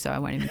geography, so I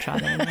won't even try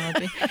that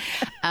analogy.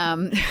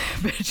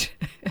 But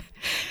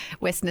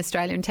Western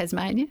Australia and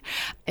Tasmania.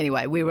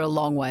 Anyway, we were a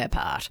long way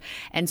apart.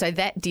 And so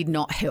that did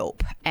not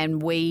help.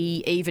 And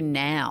even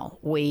now,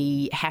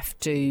 we have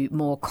to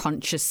more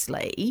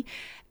consciously,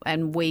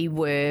 and we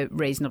were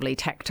reasonably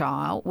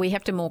tactile, we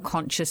have to more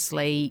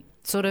consciously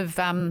sort of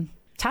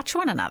touch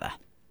one another.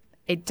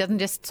 It doesn't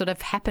just sort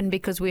of happen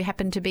because we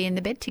happen to be in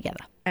the bed together.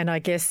 And I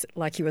guess,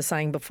 like you were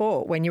saying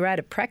before, when you're out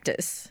of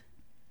practice,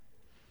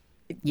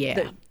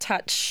 the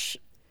touch,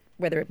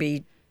 whether it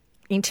be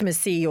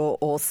intimacy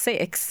or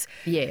sex,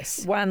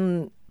 yes,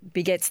 one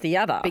begets the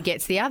other.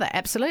 Begets the other,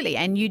 absolutely.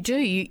 And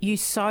you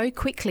so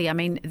quickly, I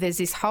mean, there's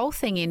this whole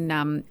thing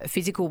in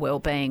physical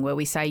well-being where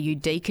we say you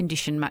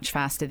decondition much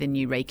faster than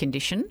you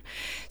recondition.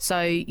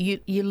 So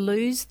you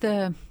lose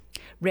the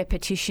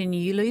repetition,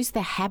 you lose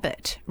the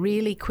habit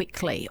really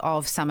quickly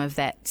of some of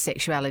that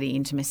sexuality,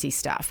 intimacy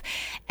stuff.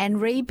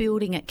 And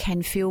rebuilding it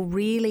can feel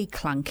really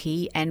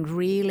clunky and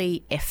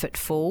really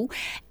effortful.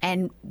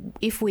 And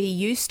if we're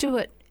used to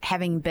it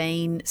having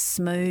been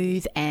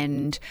smooth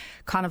and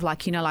kind of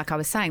like, like I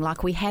was saying,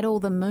 like we had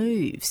all the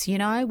moves,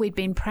 we'd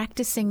been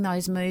practicing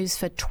those moves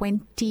for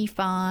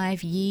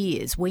 25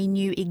 years. We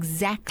knew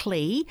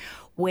exactly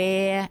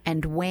where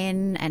and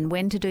when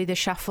to do the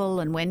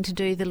shuffle and when to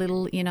do the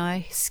little,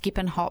 skip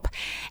and hop.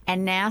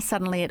 And now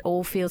suddenly it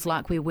all feels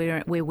like we're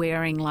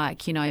wearing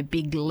like,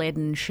 big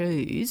leaden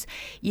shoes.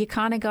 You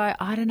kind of go,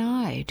 I don't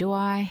know, do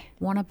I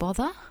want to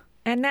bother?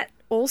 And that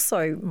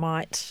also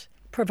might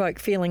provoke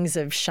feelings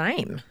of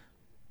shame.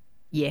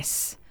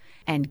 Yes,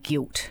 and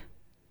guilt.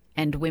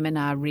 And women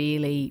are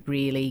really,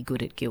 really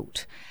good at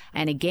guilt.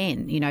 And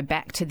again,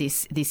 back to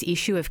this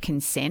issue of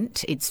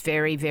consent, it's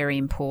very, very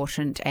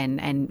important.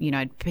 And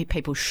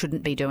people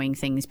shouldn't be doing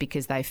things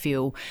because they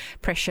feel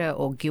pressure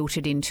or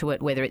guilted into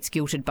it, whether it's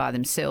guilted by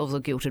themselves or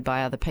guilted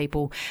by other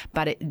people.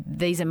 But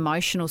these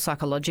emotional,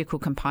 psychological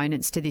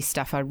components to this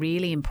stuff are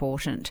really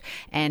important.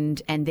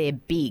 And they're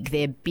big.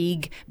 They're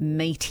big,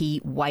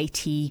 meaty,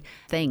 weighty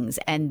things.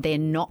 And they're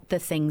not the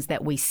things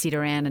that we sit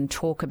around and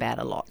talk about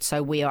a lot.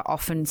 So we are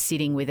often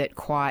sitting with it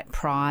quite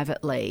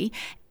privately,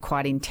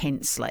 quite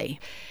intensely.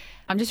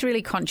 I'm just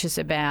really conscious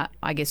about,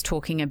 I guess,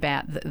 talking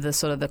about the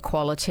sort of the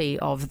quality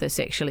of the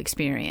sexual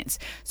experience.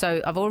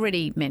 So I've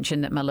already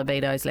mentioned that my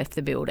libido's left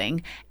the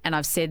building, and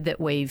I've said that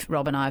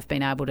Rob and I have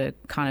been able to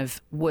kind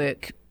of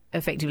work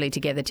effectively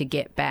together to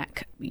get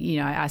back,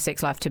 our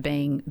sex life to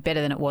being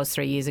better than it was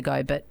 3 years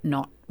ago, but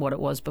not what it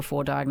was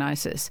before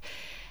diagnosis.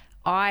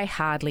 I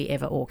hardly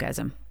ever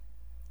orgasm.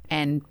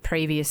 And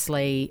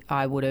previously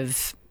I would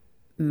have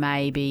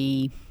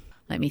maybe,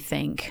 let me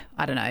think,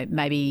 I don't know,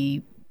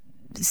 maybe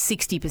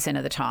 60%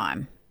 of the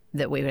time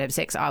that we would have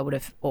sex, I would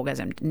have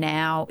orgasmed.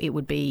 Now it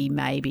would be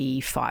maybe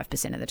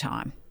 5% of the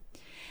time.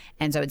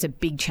 And so it's a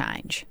big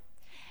change.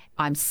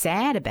 I'm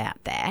sad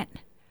about that,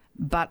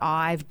 but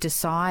I've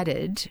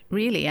decided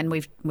really, and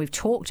we've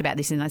talked about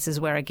this, and this is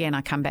where, again,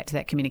 I come back to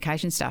that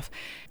communication stuff.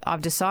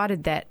 I've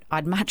decided that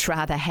I'd much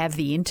rather have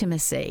the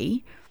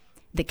intimacy,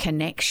 the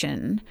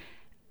connection,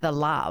 the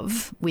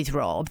love with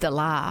Rob, the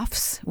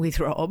laughs with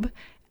Rob,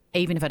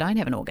 even if I don't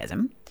have an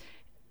orgasm,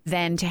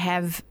 than to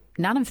have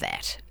none of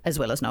that as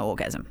well as no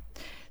orgasm.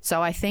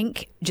 So I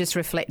think just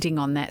reflecting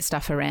on that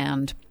stuff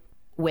around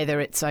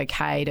whether it's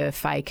okay to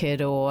fake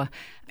it or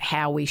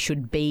how we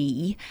should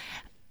be,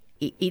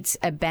 it's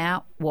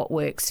about what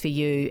works for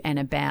you and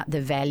about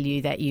the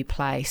value that you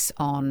place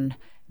on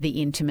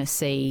the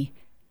intimacy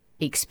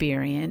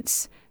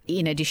experience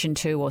in addition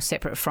to or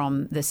separate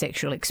from the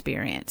sexual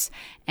experience.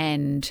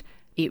 And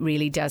it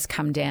really does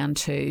come down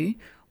to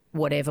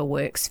whatever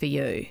works for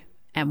you.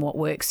 And what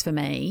works for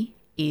me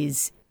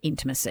is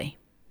intimacy.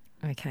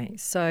 Okay,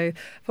 so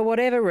for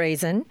whatever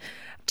reason,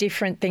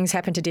 different things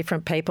happen to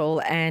different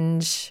people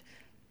and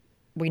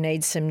we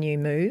need some new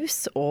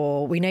moves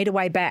or we need a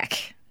way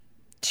back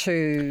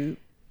to...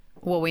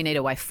 Well, we need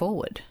a way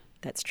forward.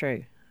 That's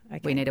true.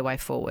 Okay. We need a way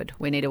forward.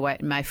 We need a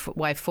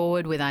way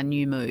forward with our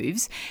new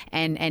moves.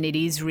 And it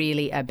is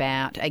really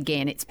about,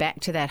 again, it's back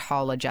to that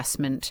whole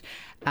adjustment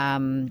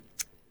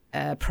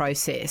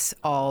process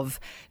of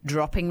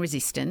dropping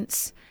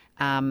resistance,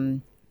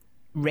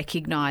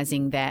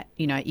 recognising that,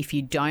 if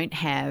you don't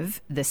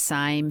have the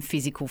same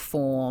physical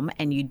form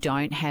and you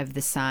don't have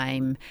the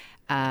same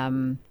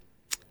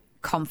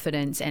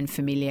confidence and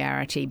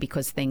familiarity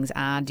because things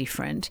are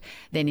different,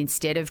 then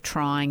instead of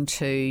trying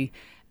to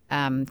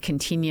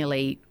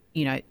continually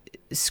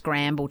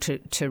scramble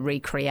to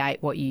recreate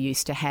what you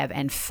used to have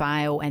and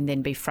fail and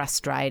then be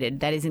frustrated,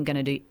 that isn't going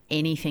to do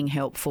anything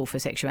helpful for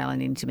sexuality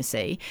and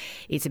intimacy.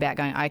 It's about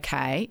going,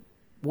 okay,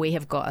 we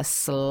have got a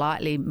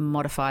slightly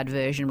modified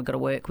version we've got to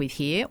work with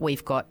here.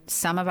 We've got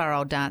some of our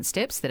old dance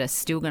steps that are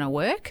still going to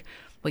work,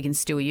 we can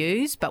still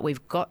use, but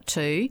we've got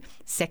to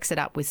sex it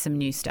up with some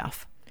new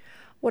stuff.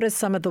 What are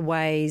some of the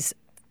ways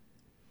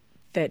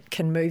that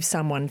can move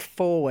someone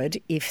forward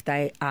if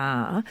they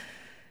are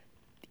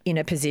in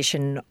a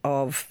position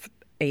of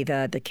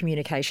either the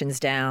communication's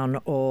down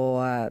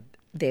or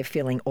they're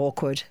feeling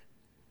awkward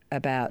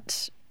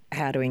about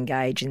how to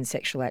engage in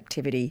sexual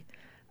activity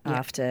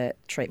after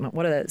treatment?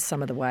 What are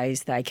some of the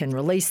ways they can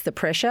release the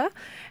pressure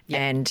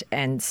and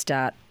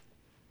start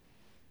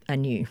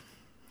anew?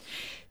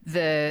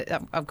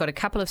 I've got a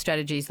couple of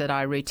strategies that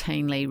I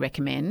routinely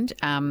recommend.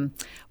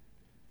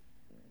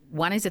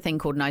 One is a thing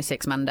called No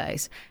Sex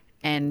Mondays,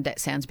 and that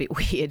sounds a bit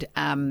weird.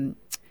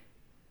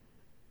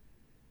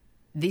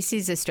 This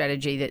is a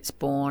strategy that's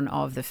born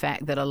of the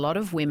fact that a lot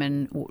of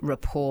women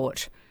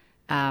report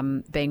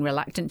being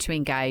reluctant to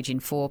engage in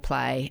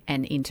foreplay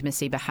and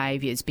intimacy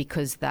behaviours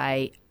because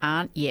they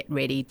aren't yet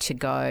ready to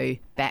go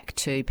back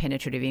to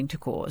penetrative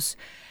intercourse.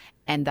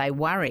 And they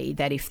worry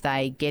that if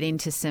they get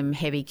into some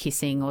heavy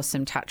kissing or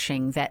some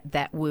touching,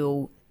 that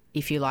will,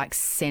 if you like,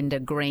 send a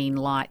green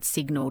light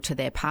signal to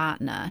their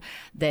partner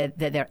that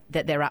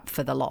they're up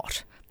for the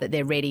lot, that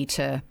they're ready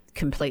to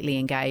completely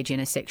engage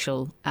in a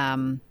sexual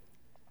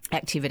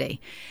activity.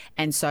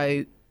 And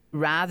so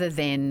rather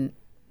than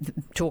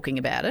talking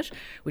about it,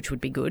 which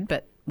would be good,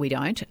 but we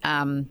don't,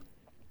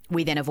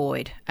 we then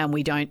avoid, and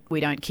we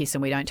don't kiss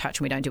and we don't touch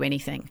and we don't do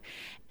anything.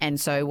 And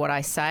so what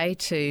I say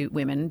to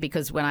women,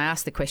 because when I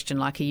ask the question,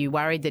 like, are you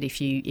worried that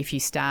if you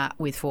start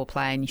with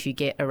foreplay and if you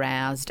get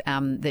aroused,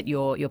 that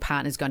your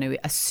partner's going to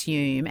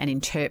assume and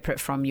interpret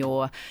from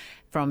your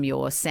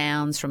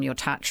sounds, from your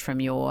touch,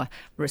 from your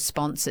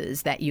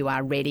responses that you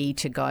are ready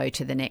to go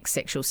to the next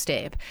sexual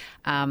step?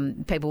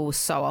 People will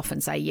so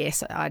often say,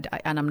 yes, and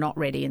I'm not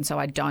ready, and so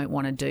I don't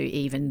want to do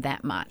even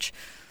that much.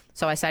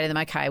 So I say to them,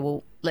 okay,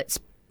 well, let's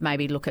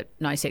maybe look at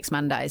No Sex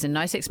Mondays. And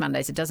No Sex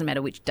Mondays, it doesn't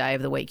matter which day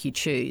of the week you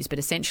choose, but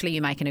essentially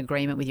you make an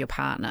agreement with your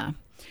partner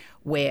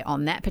where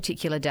on that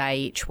particular day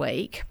each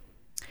week,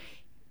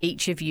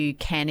 each of you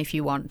can, if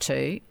you want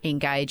to,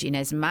 engage in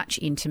as much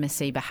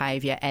intimacy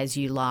behaviour as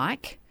you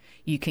like.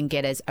 You can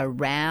get as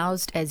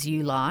aroused as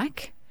you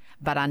like,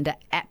 but under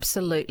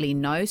absolutely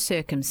no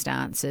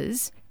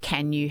circumstances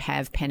can you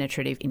have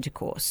penetrative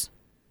intercourse.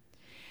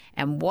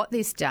 And what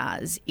this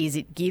does is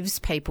it gives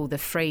people the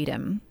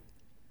freedom,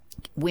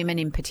 women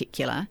in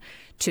particular,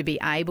 to be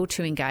able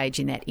to engage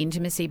in that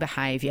intimacy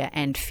behaviour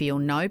and feel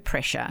no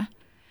pressure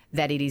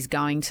that it is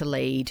going to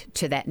lead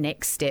to that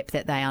next step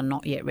that they are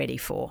not yet ready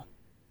for.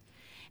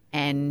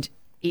 And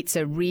it's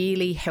a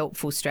really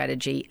helpful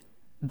strategy,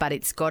 but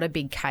it's got a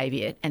big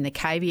caveat, and the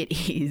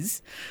caveat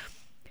is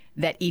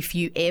that if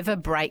you ever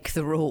break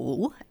the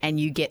rule and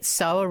you get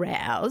so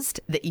aroused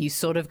that you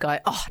sort of go,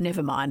 oh,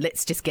 never mind,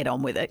 let's just get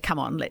on with it. Come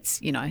on, let's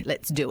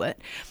do it.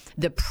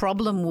 The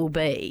problem will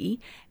be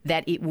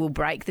that it will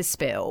break the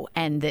spell,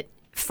 and that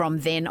from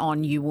then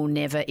on it will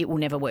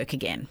never work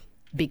again,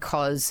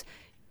 because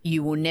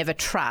you will never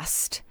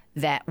trust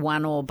that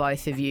one or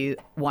both of you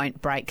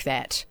won't break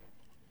that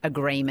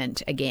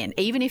agreement again,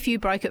 even if you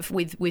broke it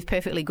with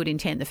perfectly good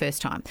intent the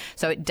first time.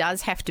 So it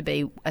does have to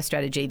be a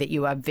strategy that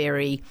you are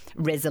very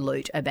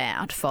resolute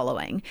about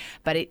following,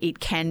 but it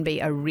can be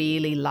a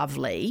really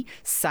lovely,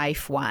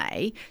 safe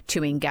way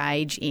to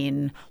engage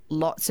in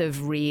lots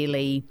of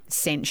really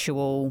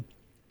sensual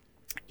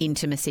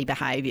intimacy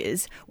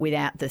behaviours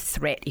without the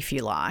threat, if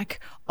you like,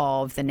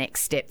 of the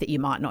next step that you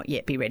might not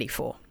yet be ready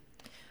for.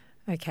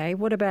 Okay,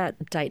 what about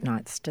date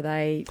nights? Do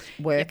they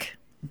work? Yep.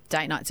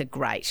 Date nights are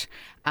great.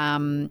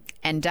 And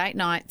date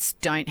nights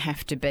don't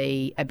have to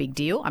be a big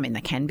deal. I mean, they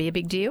can be a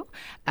big deal,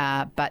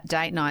 but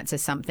date nights are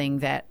something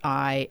that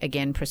I,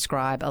 again,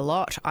 prescribe a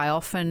lot. I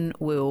often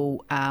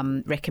will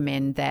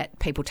recommend that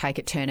people take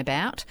it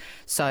turnabout.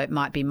 So it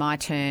might be my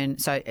turn.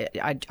 So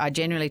I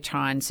generally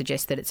try and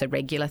suggest that it's a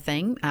regular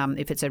thing.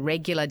 If it's a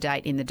regular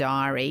date in the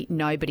diary,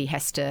 nobody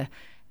has to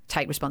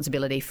take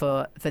responsibility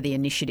for the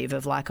initiative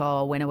of like,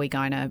 oh, when are we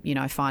going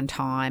to, find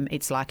time?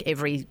 It's like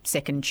every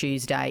second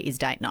Tuesday is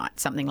date night,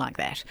 something like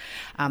that.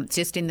 It's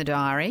just in the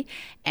diary,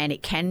 and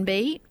it can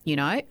be,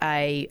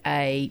 a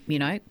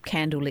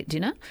candlelit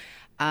dinner,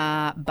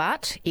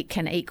 but it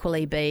can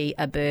equally be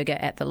a burger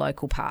at the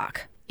local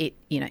park.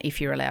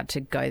 If you're allowed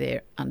to go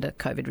there under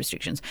COVID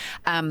restrictions.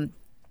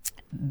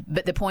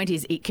 But the point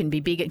is, it can be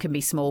big, it can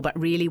be small, but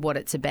really what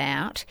it's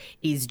about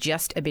is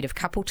just a bit of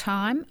couple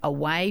time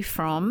away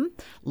from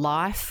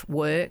life,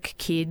 work,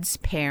 kids,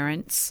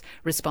 parents,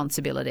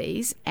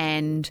 responsibilities.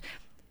 And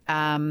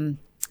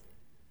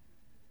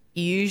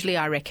usually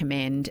I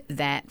recommend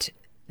that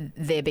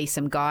there be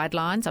some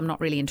guidelines. I'm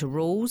not really into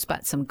rules,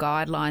 but some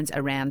guidelines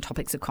around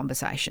topics of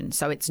conversation.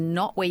 So it's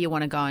not where you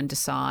want to go and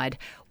decide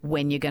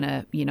when you're going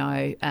to,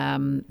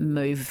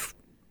 move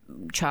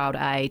child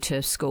A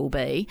to school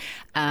B.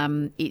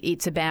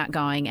 It's about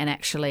going and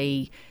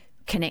actually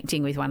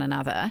connecting with one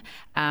another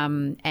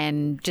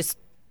and just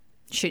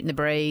shooting the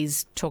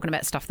breeze, talking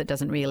about stuff that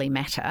doesn't really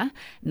matter,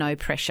 no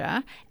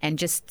pressure, and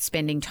just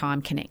spending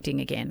time connecting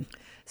again.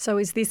 So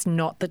is this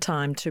not the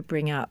time to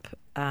bring up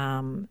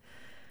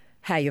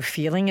how you're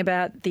feeling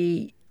about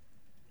the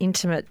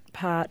intimate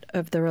part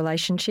of the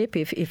relationship?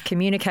 If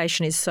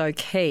communication is so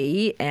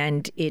key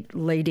and it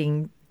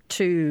leading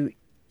to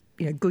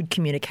good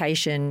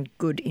communication,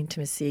 good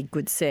intimacy,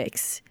 good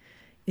sex,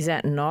 is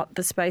that not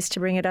the space to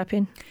bring it up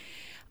in?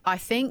 I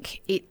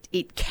think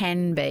it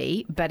can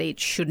be, but it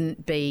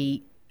shouldn't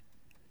be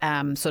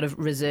sort of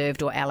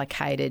reserved or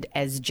allocated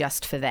as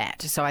just for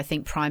that. So I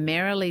think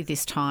primarily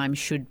this time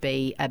should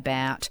be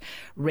about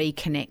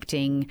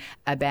reconnecting,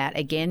 about,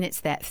 again,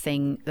 it's that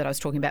thing that I was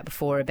talking about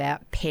before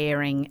about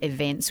pairing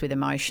events with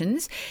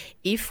emotions.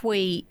 If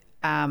we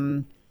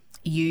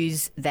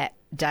use that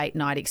date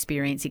night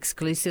experience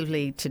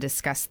exclusively to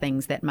discuss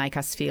things that make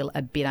us feel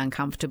a bit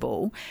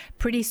uncomfortable,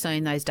 pretty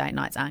soon those date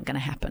nights aren't going to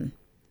happen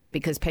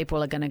because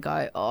people are going to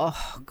go,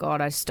 oh,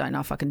 God, I just don't know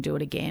if I can do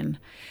it again.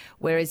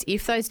 Whereas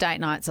if those date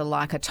nights are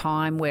like a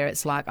time where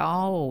it's like,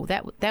 oh,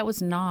 that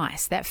was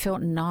nice, that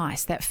felt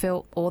nice,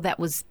 or that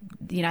was,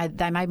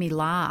 they made me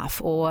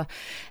laugh, or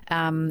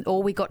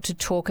we got to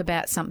talk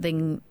about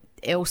something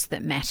else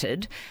that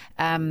mattered,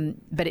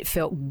 but it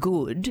felt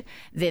good,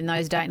 then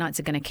those date nights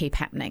are going to keep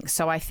happening.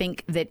 So I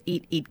think that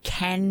it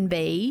can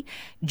be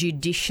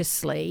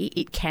judiciously,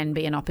 it can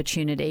be an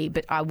opportunity,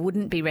 but I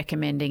wouldn't be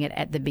recommending it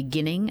at the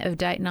beginning of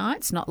date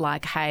nights, not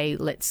like, hey,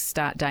 let's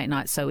start date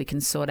nights so we can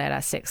sort out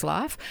our sex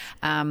life.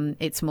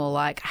 It's more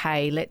like,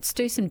 hey, let's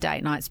do some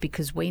date nights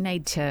because we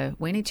need to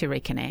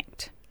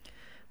reconnect.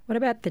 What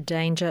about the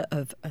danger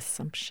of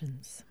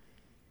assumptions?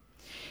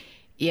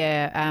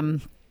 Yeah,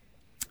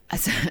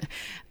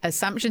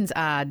 assumptions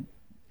are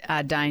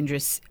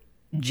dangerous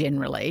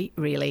generally,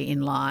 really,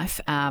 in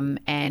life.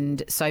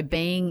 And so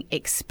being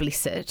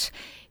explicit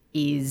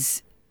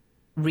is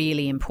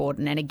really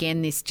important. And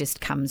again, this just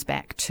comes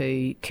back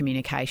to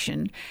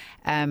communication.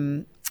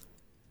 I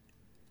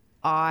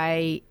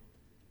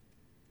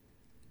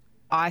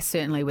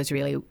certainly was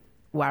really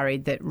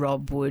worried that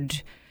Rob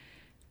would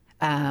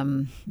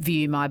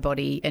view my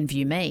body and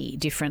view me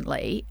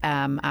differently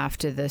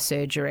after the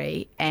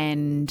surgery.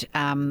 And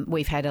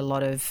we've had a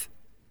lot of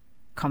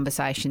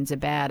conversations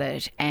about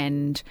it.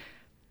 And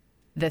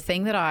the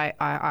thing that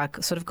I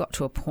sort of got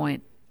to a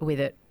point with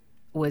it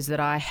was that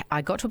I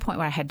got to a point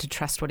where I had to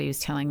trust what he was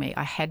telling me.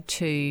 I had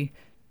to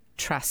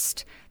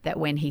trust that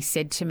when he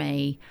said to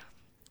me,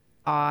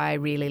 I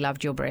really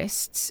loved your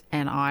breasts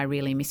and I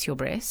really miss your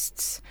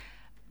breasts,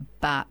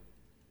 but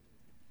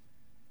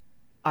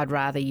I'd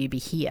rather you be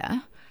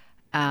here,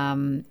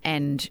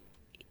 and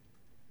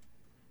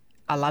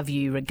I love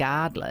you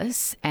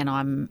regardless, and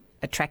I'm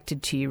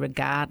attracted to you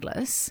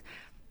regardless.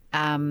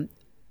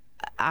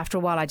 After a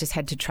while, I just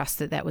had to trust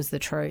that that was the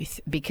truth,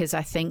 because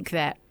I think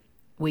that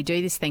we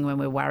do this thing when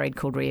we're worried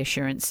called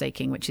reassurance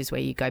seeking, which is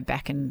where you go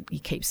back and you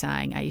keep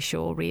saying, are you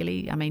sure,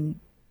 really? I mean,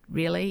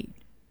 really?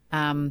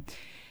 And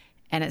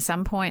at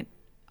some point,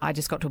 I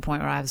just got to a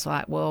point where I was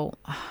like, well,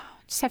 I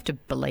just have to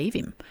believe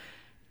him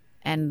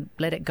and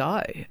let it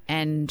go.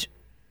 And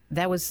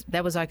that was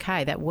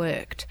okay. That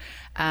worked.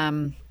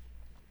 I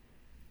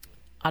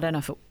don't know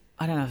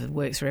if it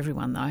works for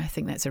everyone though. I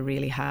think that's a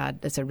really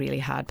hard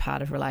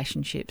part of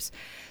relationships.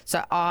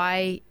 So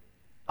I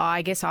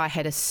guess I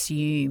had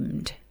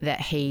assumed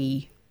that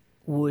he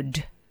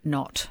would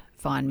not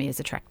find me as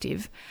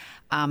attractive.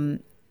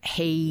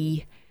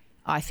 He,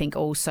 I think,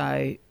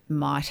 also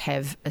might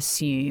have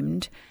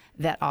assumed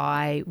that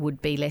I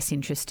would be less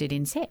interested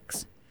in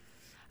sex.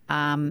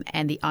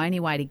 And the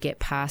only way to get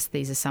past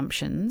these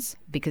assumptions,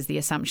 because the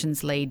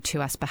assumptions lead to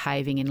us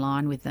behaving in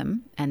line with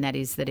them, and that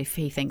is that if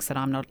he thinks that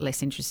I'm not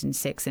less interested in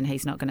sex, then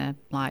he's not going to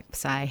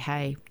say,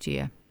 hey, do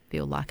you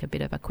feel like a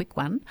bit of a quick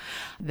one?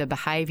 The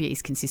behaviour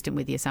is consistent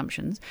with the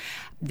assumptions.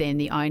 Then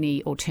the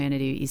only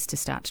alternative is to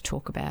start to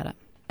talk about it.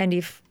 And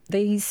if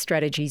these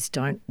strategies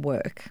don't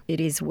work,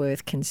 it is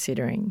worth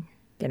considering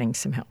getting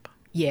some help.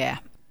 Yeah.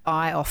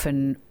 I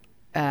often,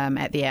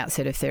 at the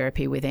outset of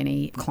therapy with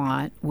any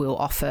client, will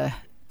offer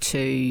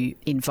to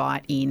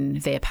invite in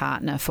their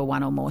partner for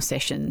one or more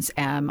sessions.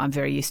 I'm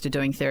very used to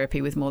doing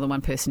therapy with more than one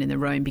person in the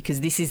room,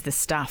 because this is the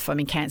stuff. I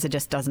mean, cancer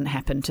just doesn't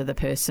happen to the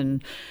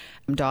person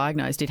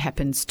diagnosed. It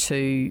happens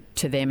to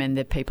them and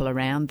the people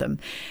around them.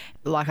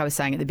 like I was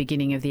saying at the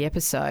beginning of the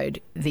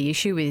episode, the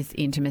issue with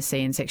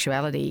intimacy and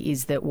sexuality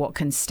is that what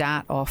can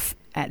start off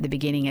at the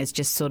beginning as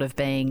just sort of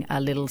being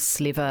a little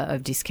sliver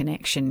of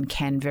disconnection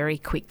can very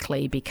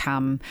quickly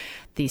become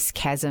this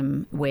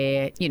chasm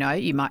where, you know,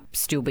 you might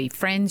still be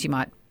friends, you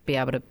might be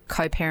able to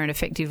co-parent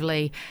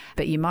effectively,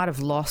 but you might have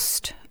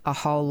lost a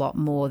whole lot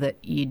more that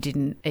you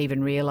didn't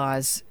even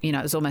realise. You know,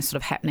 it was almost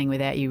sort of happening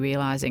without you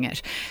realising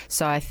it.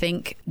 So I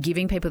think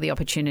giving people the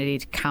opportunity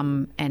to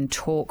come and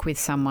talk with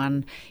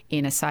someone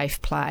in a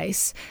safe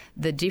place,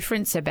 the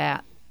difference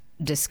about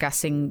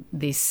discussing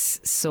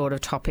this sort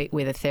of topic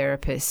with a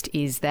therapist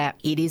is that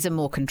it is a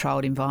more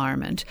controlled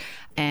environment,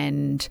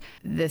 and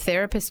the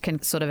therapist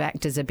can sort of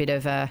act as a bit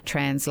of a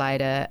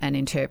translator, an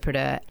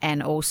interpreter,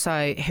 and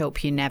also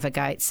help you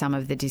navigate some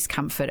of the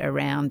discomfort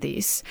around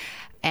this.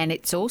 And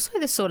it's also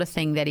the sort of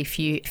thing that if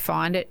you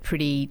find it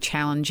pretty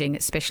challenging,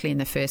 especially in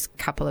the first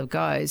couple of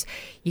goes,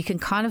 you can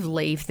kind of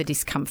leave the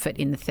discomfort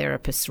in the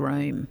therapist's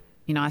room.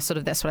 You know,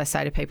 that's what I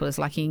say to people is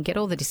like, you can get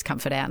all the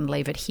discomfort out and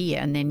leave it here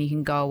and then you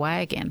can go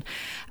away again.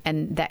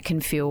 And that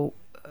can feel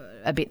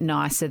a bit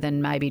nicer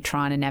than maybe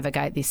trying to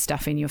navigate this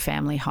stuff in your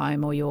family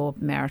home or your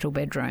marital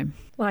bedroom.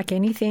 Like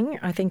anything,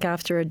 I think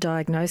after a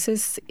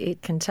diagnosis,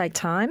 it can take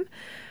time,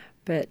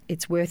 but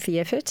it's worth the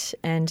effort,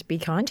 and be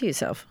kind to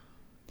yourself.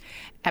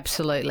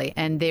 Absolutely.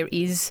 And there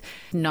is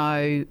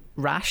no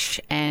rush.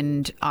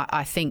 And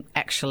I think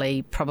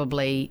actually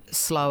probably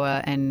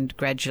slower and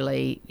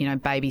gradually, you know,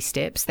 baby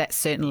steps. That's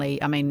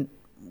certainly, I mean,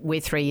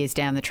 we're 3 years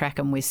down the track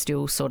and we're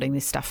still sorting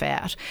this stuff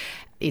out,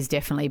 is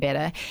definitely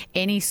better.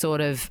 Any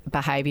sort of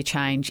behaviour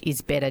change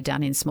is better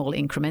done in small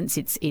increments.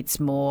 It's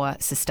more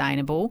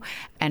sustainable,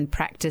 and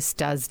practice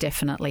does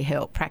definitely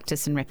help.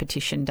 Practice and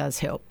repetition does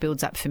help.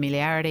 Builds up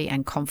familiarity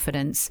and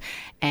confidence,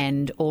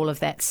 and all of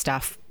that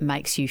stuff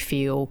makes you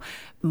feel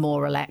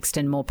more relaxed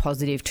and more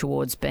positive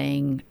towards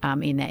being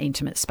in that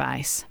intimate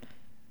space.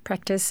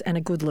 Practice and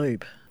a good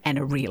lube. And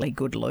a really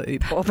good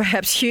lube. Or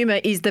perhaps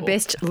humour is the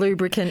best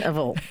lubricant of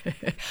all.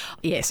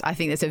 Yes, I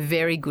think that's a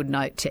very good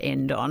note to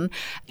end on.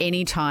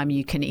 Anytime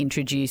you can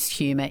introduce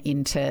humour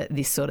into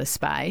this sort of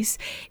space,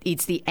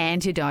 it's the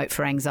antidote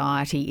for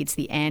anxiety, it's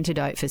the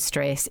antidote for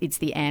stress, it's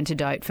the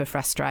antidote for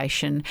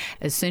frustration.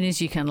 As soon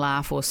as you can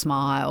laugh or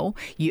smile,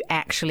 you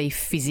actually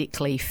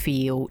physically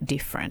feel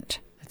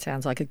different. That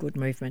sounds like a good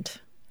movement.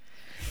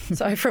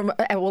 So from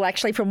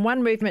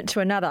one movement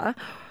to another,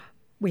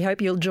 we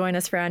hope you'll join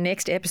us for our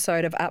next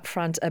episode of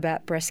Upfront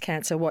About Breast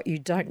Cancer, What You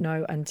Don't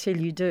Know Until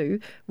You Do,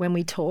 when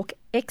we talk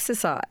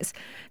exercise.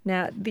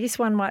 Now, this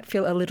one might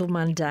feel a little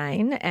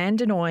mundane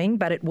and annoying,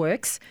 but it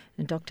works,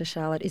 and Dr.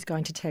 Charlotte is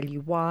going to tell you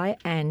why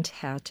and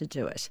how to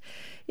do it.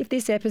 If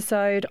this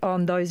episode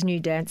on those new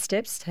dance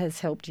steps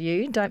has helped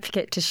you, don't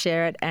forget to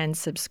share it and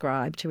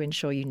subscribe to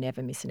ensure you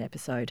never miss an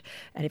episode.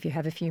 And if you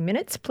have a few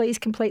minutes, please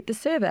complete the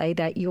survey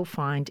that you'll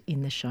find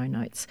in the show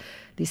notes.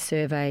 This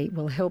survey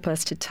will help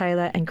us to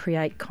tailor and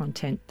create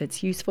content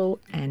that's useful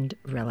and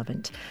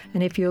relevant.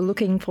 And if you're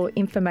looking for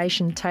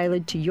information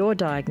tailored to your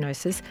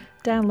diagnosis,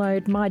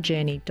 download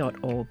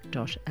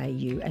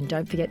myjourney.org.au, and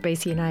don't forget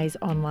BCNA's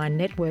online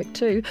network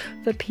too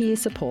for peer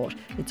support.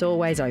 It's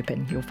always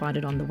open. You'll find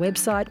it on the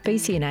website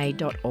bcna.org.au.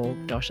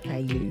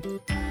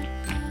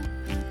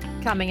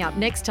 Coming up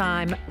next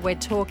time, we're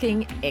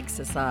talking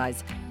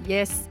exercise.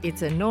 Yes,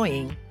 it's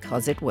annoying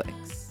because it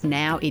works.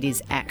 Now it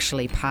is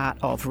actually part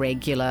of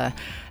regular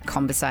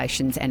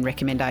conversations and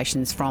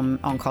recommendations from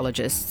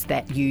oncologists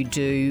that you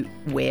do,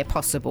 where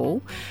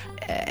possible,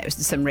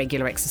 some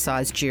regular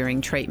exercise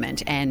during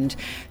treatment. And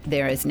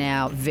there is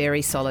now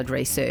very solid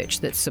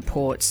research that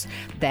supports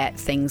that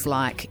things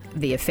like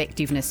the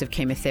effectiveness of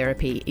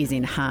chemotherapy is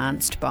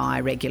enhanced by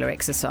regular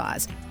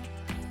exercise.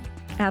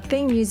 Our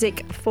theme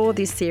music for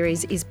this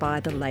series is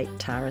by the late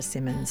Tara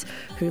Simmons,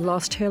 who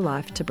lost her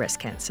life to breast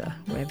cancer.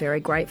 We're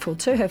very grateful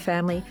to her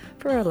family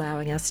for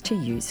allowing us to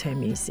use her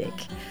music.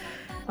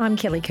 I'm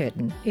Kelly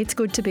Curtin. It's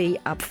good to be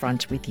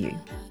upfront with you.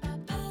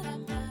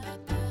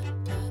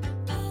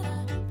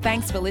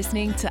 Thanks for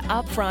listening to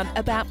Upfront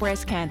About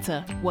Breast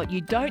Cancer, What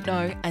You Don't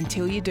Know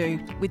Until You Do,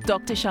 with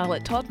Dr.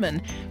 Charlotte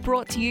Todman,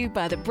 brought to you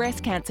by the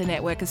Breast Cancer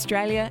Network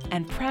Australia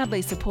and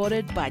proudly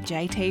supported by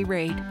JT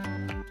Reid.